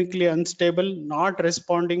hemodynamically unstable, not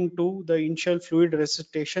responding to the initial fluid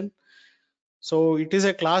resuscitation. So it is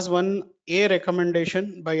a class 1A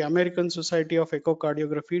recommendation by American Society of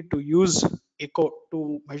Echocardiography to use echo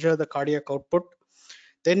to measure the cardiac output.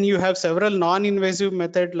 Then you have several non-invasive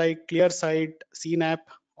methods like ClearSight, CNAP.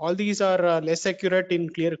 All these are less accurate in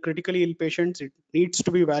critically ill patients. It needs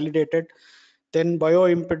to be validated. Then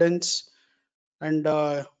bioimpedance and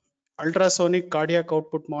ultrasonic cardiac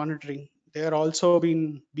output monitoring. They are also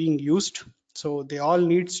being used. So they all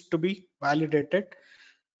needs to be validated.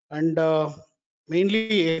 And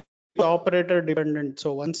mainly operator dependent.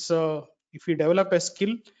 So once if we develop a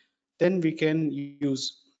skill, then we can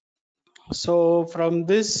use. So from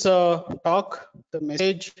this talk, the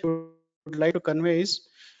message I would like to convey is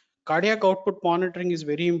cardiac output monitoring is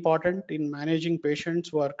very important in managing patients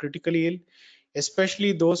who are critically ill,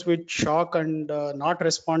 especially those with shock and not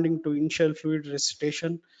responding to initial fluid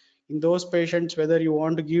resuscitation in those patients, whether you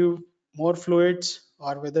want to give more fluids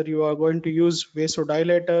or whether you are going to use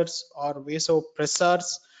vasodilators or vasopressors,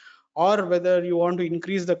 or whether you want to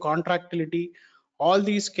increase the contractility, all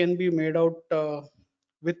these can be made out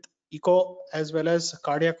with echo as well as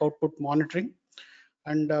cardiac output monitoring.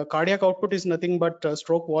 And cardiac output is nothing but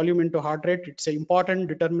stroke volume into heart rate. It's an important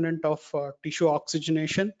determinant of tissue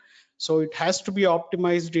oxygenation. So it has to be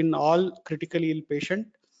optimized in all critically ill patients.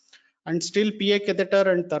 And still PA catheter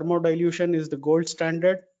and thermodilution is the gold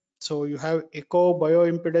standard. So you have echo,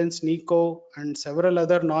 bioimpedance, NICO, and several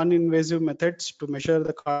other non-invasive methods to measure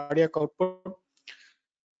the cardiac output.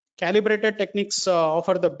 Calibrated techniques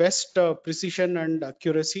offer the best precision and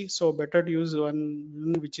accuracy. So better to use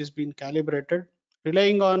one which has been calibrated.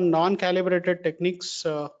 Relying on non-calibrated techniques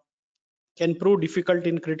can prove difficult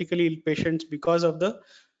in critically ill patients because of the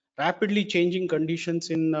rapidly changing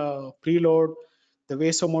conditions in preload, the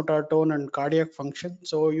vasomotor tone and cardiac function.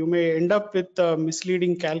 So you may end up with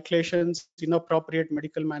misleading calculations, inappropriate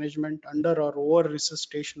medical management, under or over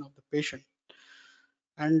resuscitation of the patient.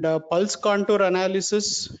 And pulse contour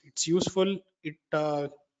analysis, it's useful. It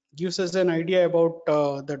gives us an idea about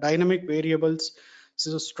the dynamic variables,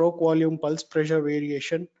 so stroke volume, pulse pressure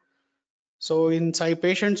variation. So in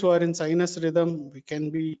patients who are in sinus rhythm, we can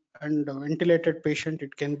be, and ventilated patient,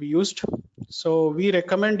 it can be used. So we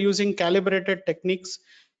recommend using calibrated techniques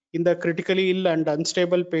in the critically ill and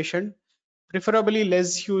unstable patient, preferably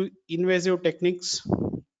less invasive techniques.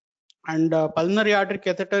 And pulmonary artery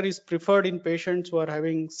catheter is preferred in patients who are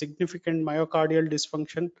having significant myocardial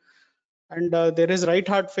dysfunction. And there is right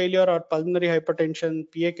heart failure or pulmonary hypertension,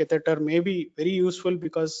 PA catheter may be very useful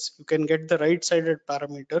because you can get the right sided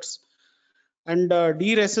parameters. And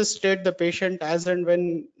de-resuscitate the patient as and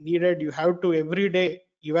when needed. You have to every day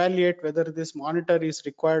evaluate whether this monitor is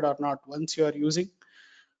required or not once you are using,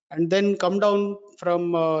 and then come down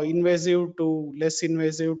from invasive to less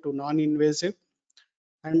invasive to non-invasive.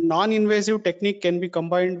 And non-invasive technique can be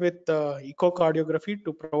combined with echocardiography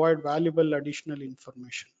to provide valuable additional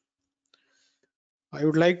information. I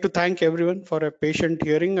would like to thank everyone for a patient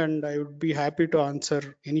hearing, and I would be happy to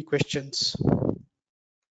answer any questions.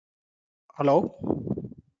 Hello?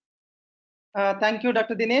 Thank you,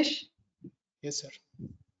 Dr. Dinesh. Yes, sir.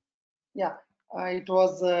 Yeah, it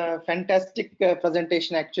was a fantastic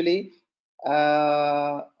presentation actually.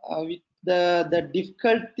 The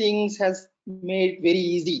difficult things has made very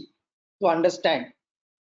easy to understand.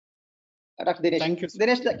 Dr. Dinesh. Thank you, sir.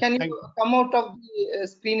 Dinesh, can you come out of the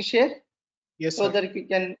screen share? Yes, so sir. that we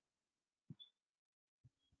can.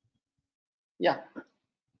 Yeah.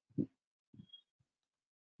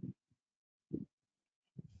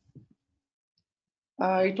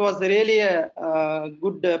 It was really a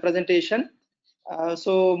good presentation.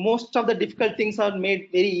 So most of the difficult things are made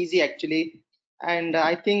very easy actually, and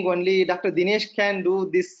I think only Dr. Dinesh can do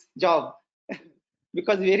this job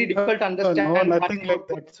because very difficult to understand. No, nothing like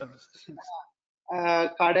that, sir.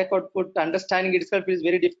 Cardiac output, understanding itself is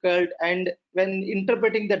very difficult, and when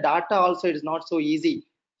interpreting the data also it is not so easy.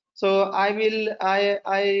 So I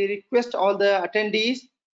request all the attendees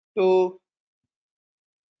to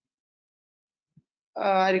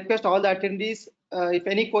if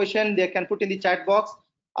any question they can put in the chat box,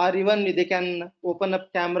 or even they can open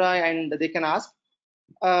up camera and they can ask.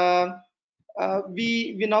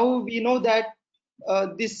 We know that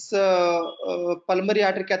this pulmonary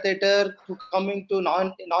artery catheter to coming to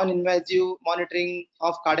non-invasive monitoring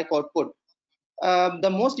of cardiac output. The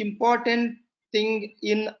most important thing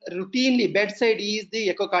in routinely bedside is the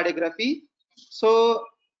echocardiography. So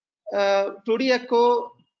 2D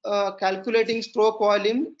echo calculating stroke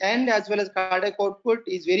volume and as well as cardiac output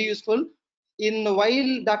is very useful.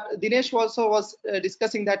 While Dr. Dinesh also was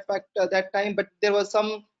discussing that fact that time, but there was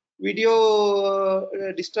some video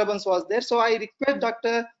disturbance was there. So I request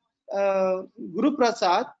Dr. Guru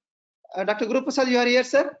Prasad. Dr. Guru Prasad, you are here,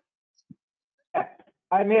 sir?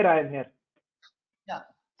 I'm here. Yeah.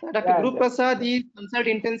 So Dr. Guru Prasad is consult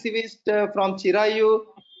intensivist from Chirayu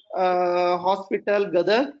Hospital,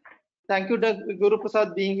 Gadag. Thank you, Dr. Guru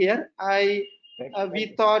Prasad, being here.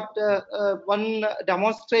 We thought one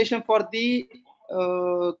demonstration for the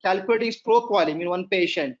calculating stroke volume in one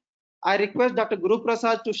patient. I request Dr. Guru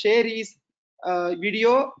Prasad to share his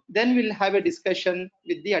video, then we'll have a discussion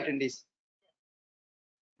with the attendees.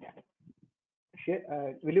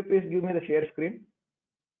 Will you please give me the share screen?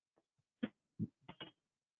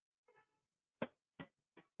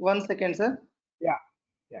 1 second, sir. Yeah.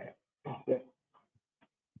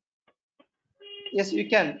 Yes, you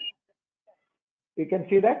can. You can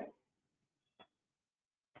see that?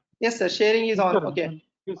 Yes, sir. Sharing is on. Okay.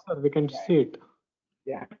 Yes, sir. We can see it.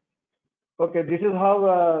 Yeah. Okay, this is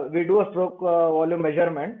how we do a stroke volume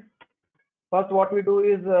measurement. First, what we do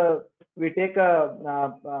is we take a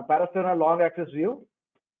parasternal long axis view,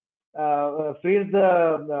 freeze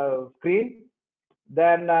the screen,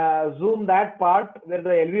 then zoom that part where the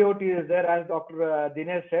LVOT is there, as Dr.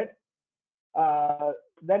 Dinesh said.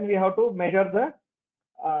 Then we have to measure the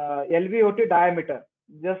LVOT diameter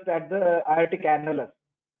just at the aortic annulus.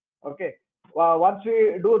 Okay. Once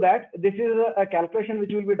we do that, this is a calculation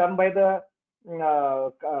which will be done by the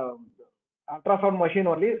ultrasound machine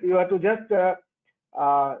only. You have to just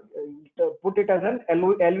put it as an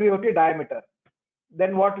LVOT diameter.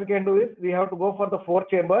 Then what we can do is we have to go for the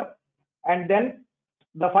 4-chamber and then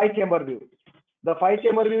the 5-chamber view. The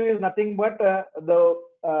 5-chamber view is nothing but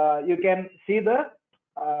you can see the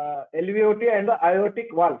LVOT and the aortic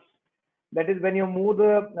valves. That is when you move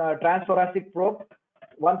the transthoracic probe.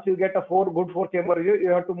 Once you get a good 4-chamber view, you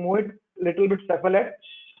have to move it little bit cephalad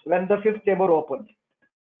when the 5th chamber opens.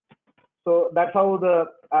 So that's how the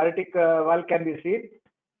aortic valve can be seen.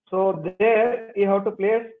 So there you have to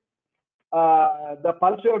place the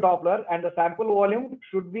pulse wave Doppler, and the sample volume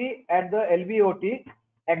should be at the LVOT,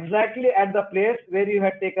 exactly at the place where you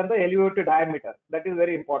had taken the LVOT diameter. That is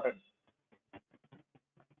very important.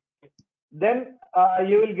 Then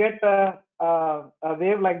you will get a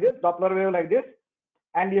wave like this, Doppler wave like this,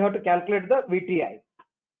 and you have to calculate the VTI.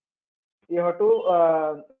 You have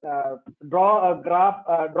to draw a graph,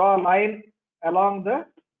 draw a line along the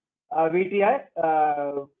VTI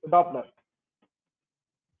Doppler.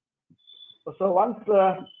 So once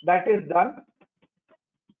that is done,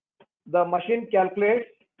 the machine calculates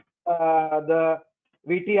the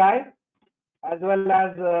VTI as well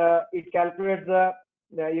as it calculates the,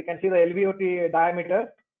 you can see the LVOT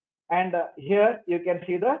diameter, and here you can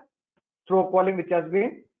see the stroke volume which has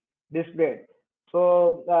been displayed.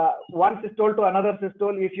 So one systole to another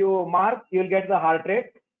systole, if you mark, you will get the heart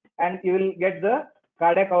rate and you will get the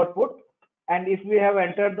cardiac output. And if we have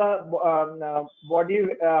entered the body,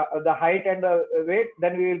 the height and the weight,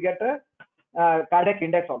 then we will get a cardiac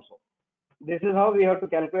index also. This is how we have to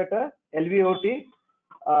calculate a LVOT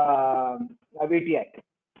VTI,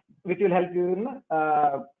 which will help you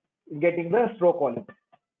in getting the stroke volume.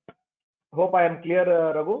 Hope I am clear,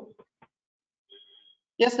 Raghu.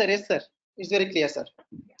 Yes, sir. Yes, sir. It's very clear, sir.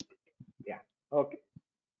 Yeah. Okay.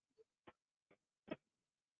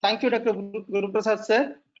 Thank you, Dr. Guruprasad,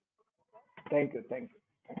 sir. Thank you. Thank you.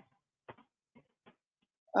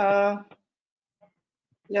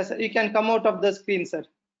 Yes, sir. You can come out of the screen, sir.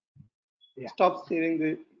 Yeah. Stop sharing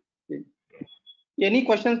the screen. Any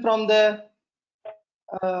questions from the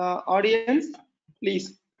audience,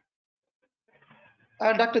 please?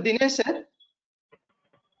 Dr. Dinesh, sir.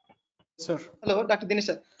 Sir. Hello, Dr. Dinesh,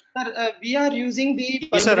 sir. Sir, we are using the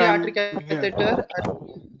pulmonary artery catheter.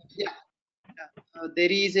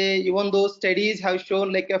 There is even those studies have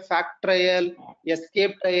shown like a FACT trial,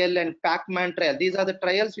 ESCAPE trial, and PAC-MAN trial. These are the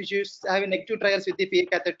trials which you have negative trials with the PA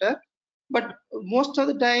catheter. But most of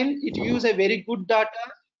the time, it uses a very good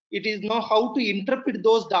data. It is know how to interpret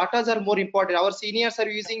those data are more important. Our seniors are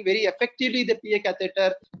using very effectively the PA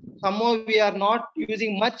catheter. Somehow we are not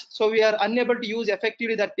using much, so we are unable to use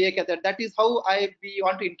effectively that PA catheter. That is how we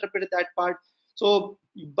want to interpret that part. So,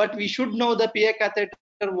 but we should know the PA catheter,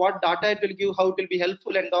 what data it will give, how it will be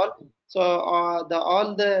helpful and all. So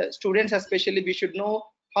all the students especially, we should know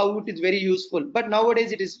how it is very useful. But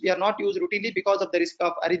nowadays we are not used routinely because of the risk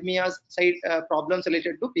of arrhythmias, side problems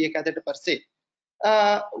related to PA catheter per se.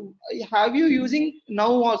 Have you using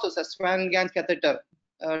now also sir, Swan-Ganz catheter,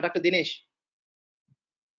 Dr. Dinesh?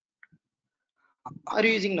 Are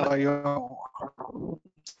you using now?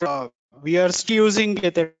 We are still using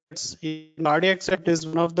catheters. In cardiac set is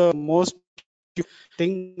one of the most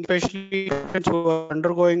thing, especially who are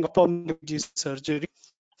undergoing upper surgery.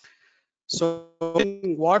 So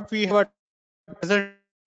what we have at present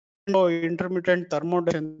intermittent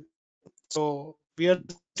thermodynamics. So we are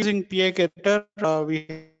using PA catheter. We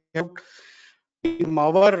have in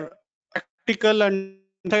our practical and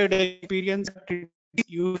inside experience it is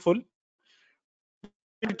useful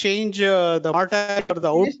to change the mortality or the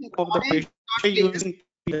outcome of the patient using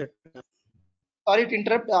PA. Sorry to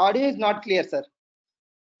interrupt. The audio is not clear, sir.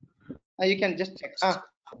 You can just check.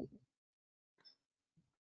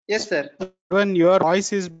 Yes, sir. When your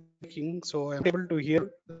voice is breaking, so I'm able to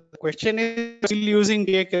hear. The question is still using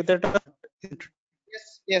PA catheter.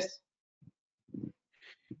 Yes, yes.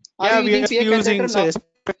 Yeah, we are using. So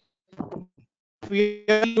we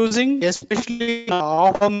are using, especially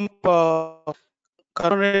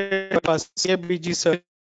coronary CABG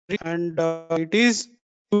surgery, and it is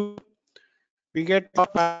we get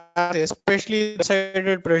especially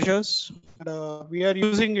decided pressures. We are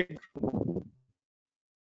using it.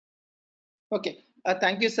 Okay,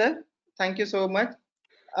 thank you, sir. Thank you so much.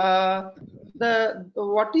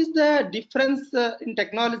 What is the difference in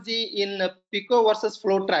technology in Pico versus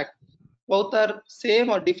flow track? Both are same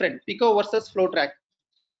or different? Pico versus flow track.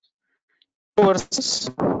 Versus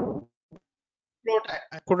Flow track.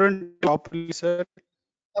 I couldn't properly, sir.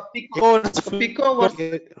 Pico versus flow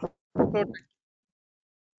track.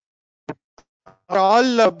 Are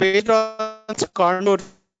all based on contours.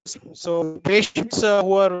 So patients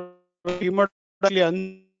who are hematologically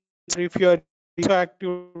unsure, if you are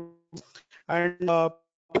active, and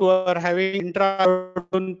who are having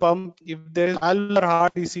intra-aortic pump, if there is valvular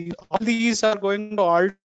heart disease, all these are going to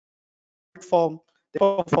alter form,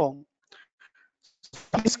 form.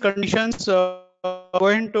 These conditions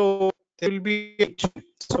going to there will be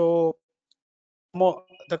so more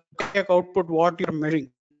the cardiac output what you're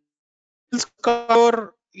measuring.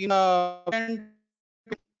 Cover in a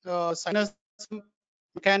sinus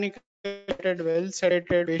mechanical well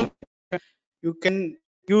sedated patient, you can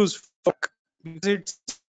use because it's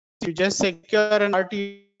you just secure an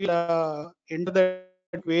arterial into the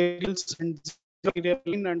variables and put the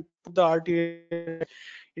arterial,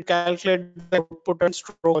 it calculates the output and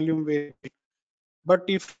stroke volume variable. But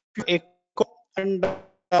if you echo and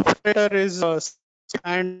operator is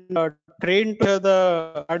and trained to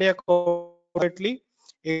the cardiac output,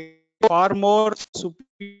 far more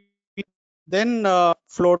superior than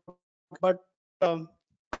float, but can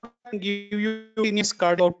give you continuous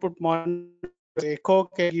cardiac output monitor. Echo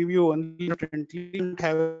can give you only intermittently and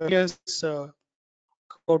have various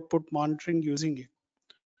output monitoring using it.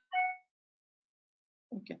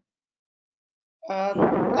 Okay.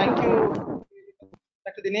 Thank you,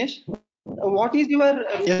 Dr. Dinesh. What is your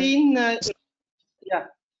routine? Yeah.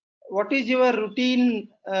 What is your routine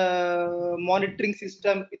monitoring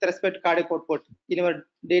system with respect to cardiac output in your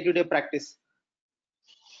day-to-day practice?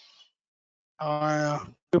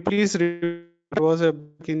 You please repeat. There was a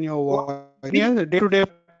break in your voice. Day-to-day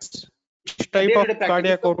which type of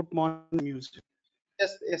cardiac output monitoring used?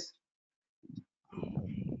 Yes, yes.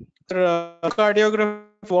 Cardiography,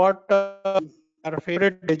 what our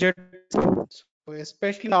favorite digit, so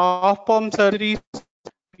especially in off-pump surgeries,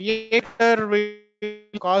 PA will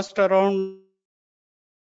cost around,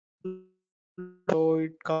 so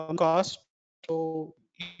it cost. So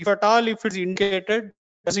if at all, if it's indicated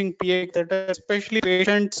using PA, especially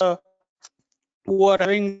patients who are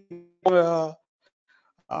having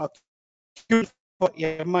acute for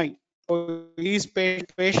MI. So these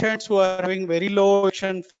patients who are having very low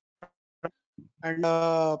ejection and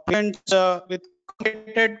patients with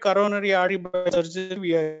complicated coronary artery bypass surgery,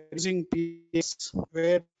 we are using PAs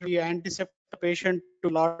where we anticipate the patient to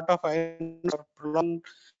lot of iron or prolonged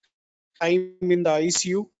time in the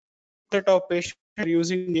ICU. Set of patients are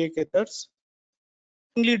using PA catheters.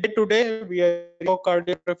 Only day to day, we are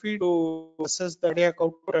echocardiography to assess the cardiac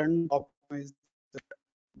output and optimize that.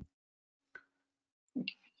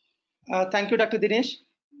 Thank you, Dr. Dinesh.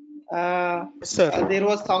 Sir. There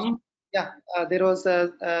was some, there was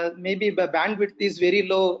maybe the bandwidth is very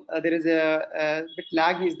low. There is a bit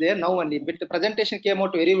lag is there now only, but the presentation came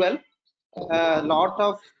out very well. Lot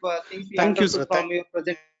of things we understood from your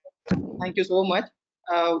presentation. Thank you so much.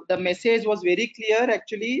 The message was very clear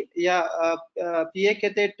actually. Yeah, PA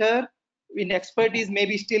catheter in expertise may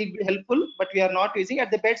be still helpful, but we are not using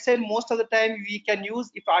at the bedside. Most of the time we can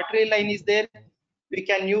use, if arterial line is there, we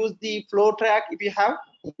can use the flow track if you have.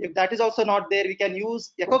 If that is also not there, we can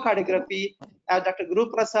use echocardiography. As Dr. Guru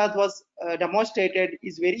Prasad was demonstrated,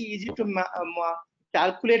 is very easy to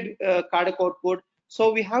calculate cardiac output.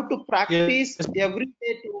 So we have to practice every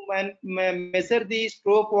day to measure the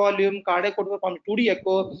stroke volume, cardiac output on 2D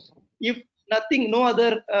echo. If nothing, no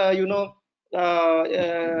other,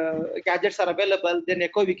 gadgets are available, then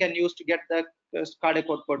echo we can use to get the cardiac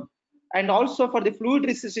output. And also for the fluid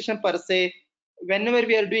resuscitation per se, whenever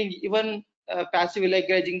we are doing even passive leg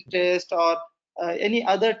gauging test or any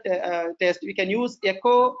other test, we can use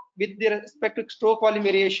echo with the respect to stroke volume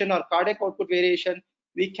variation or cardiac output variation.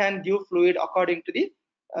 We can give fluid according to the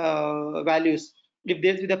values if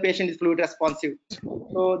the patient is fluid responsive.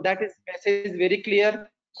 So that is message is very clear.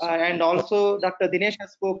 And also Dr. Dinesh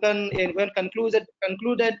has spoken and when concluded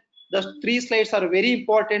the 3 slides are very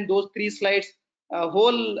important. Those 3 slides,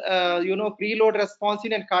 whole preload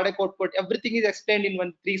responsive and cardiac output, everything is explained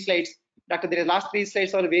in 3 slides. Dr. The last 3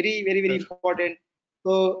 slides are very, very, very important.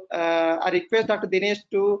 So I request Dr. Dinesh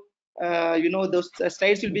to those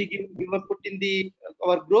slides will be given put in the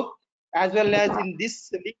our group. as well as in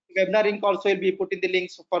this link, webinar link also will be put in the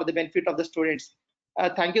links for the benefit of the students.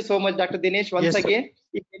 Thank you so much, Dr. Dinesh. Once again,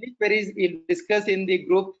 if any queries, we'll discuss in the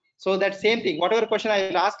group. So that same thing, whatever question I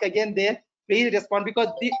will ask again there, please respond, because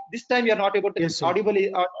this time you are not able to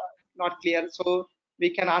audibly or not clear. So we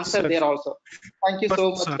can answer there also. Thank you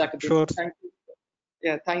so much, Dr. Dinesh. Thank you.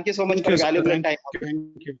 Yeah, thank you so much for your valuable time.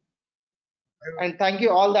 Thank you. And thank you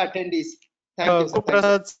all the attendees. Thank you.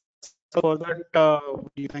 For that,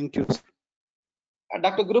 thank you.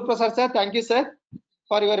 Dr. Guru Prasad sir, thank you sir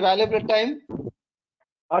for your valuable time.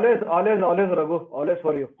 Always, Raghu. Always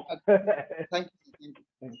for you. Thank you.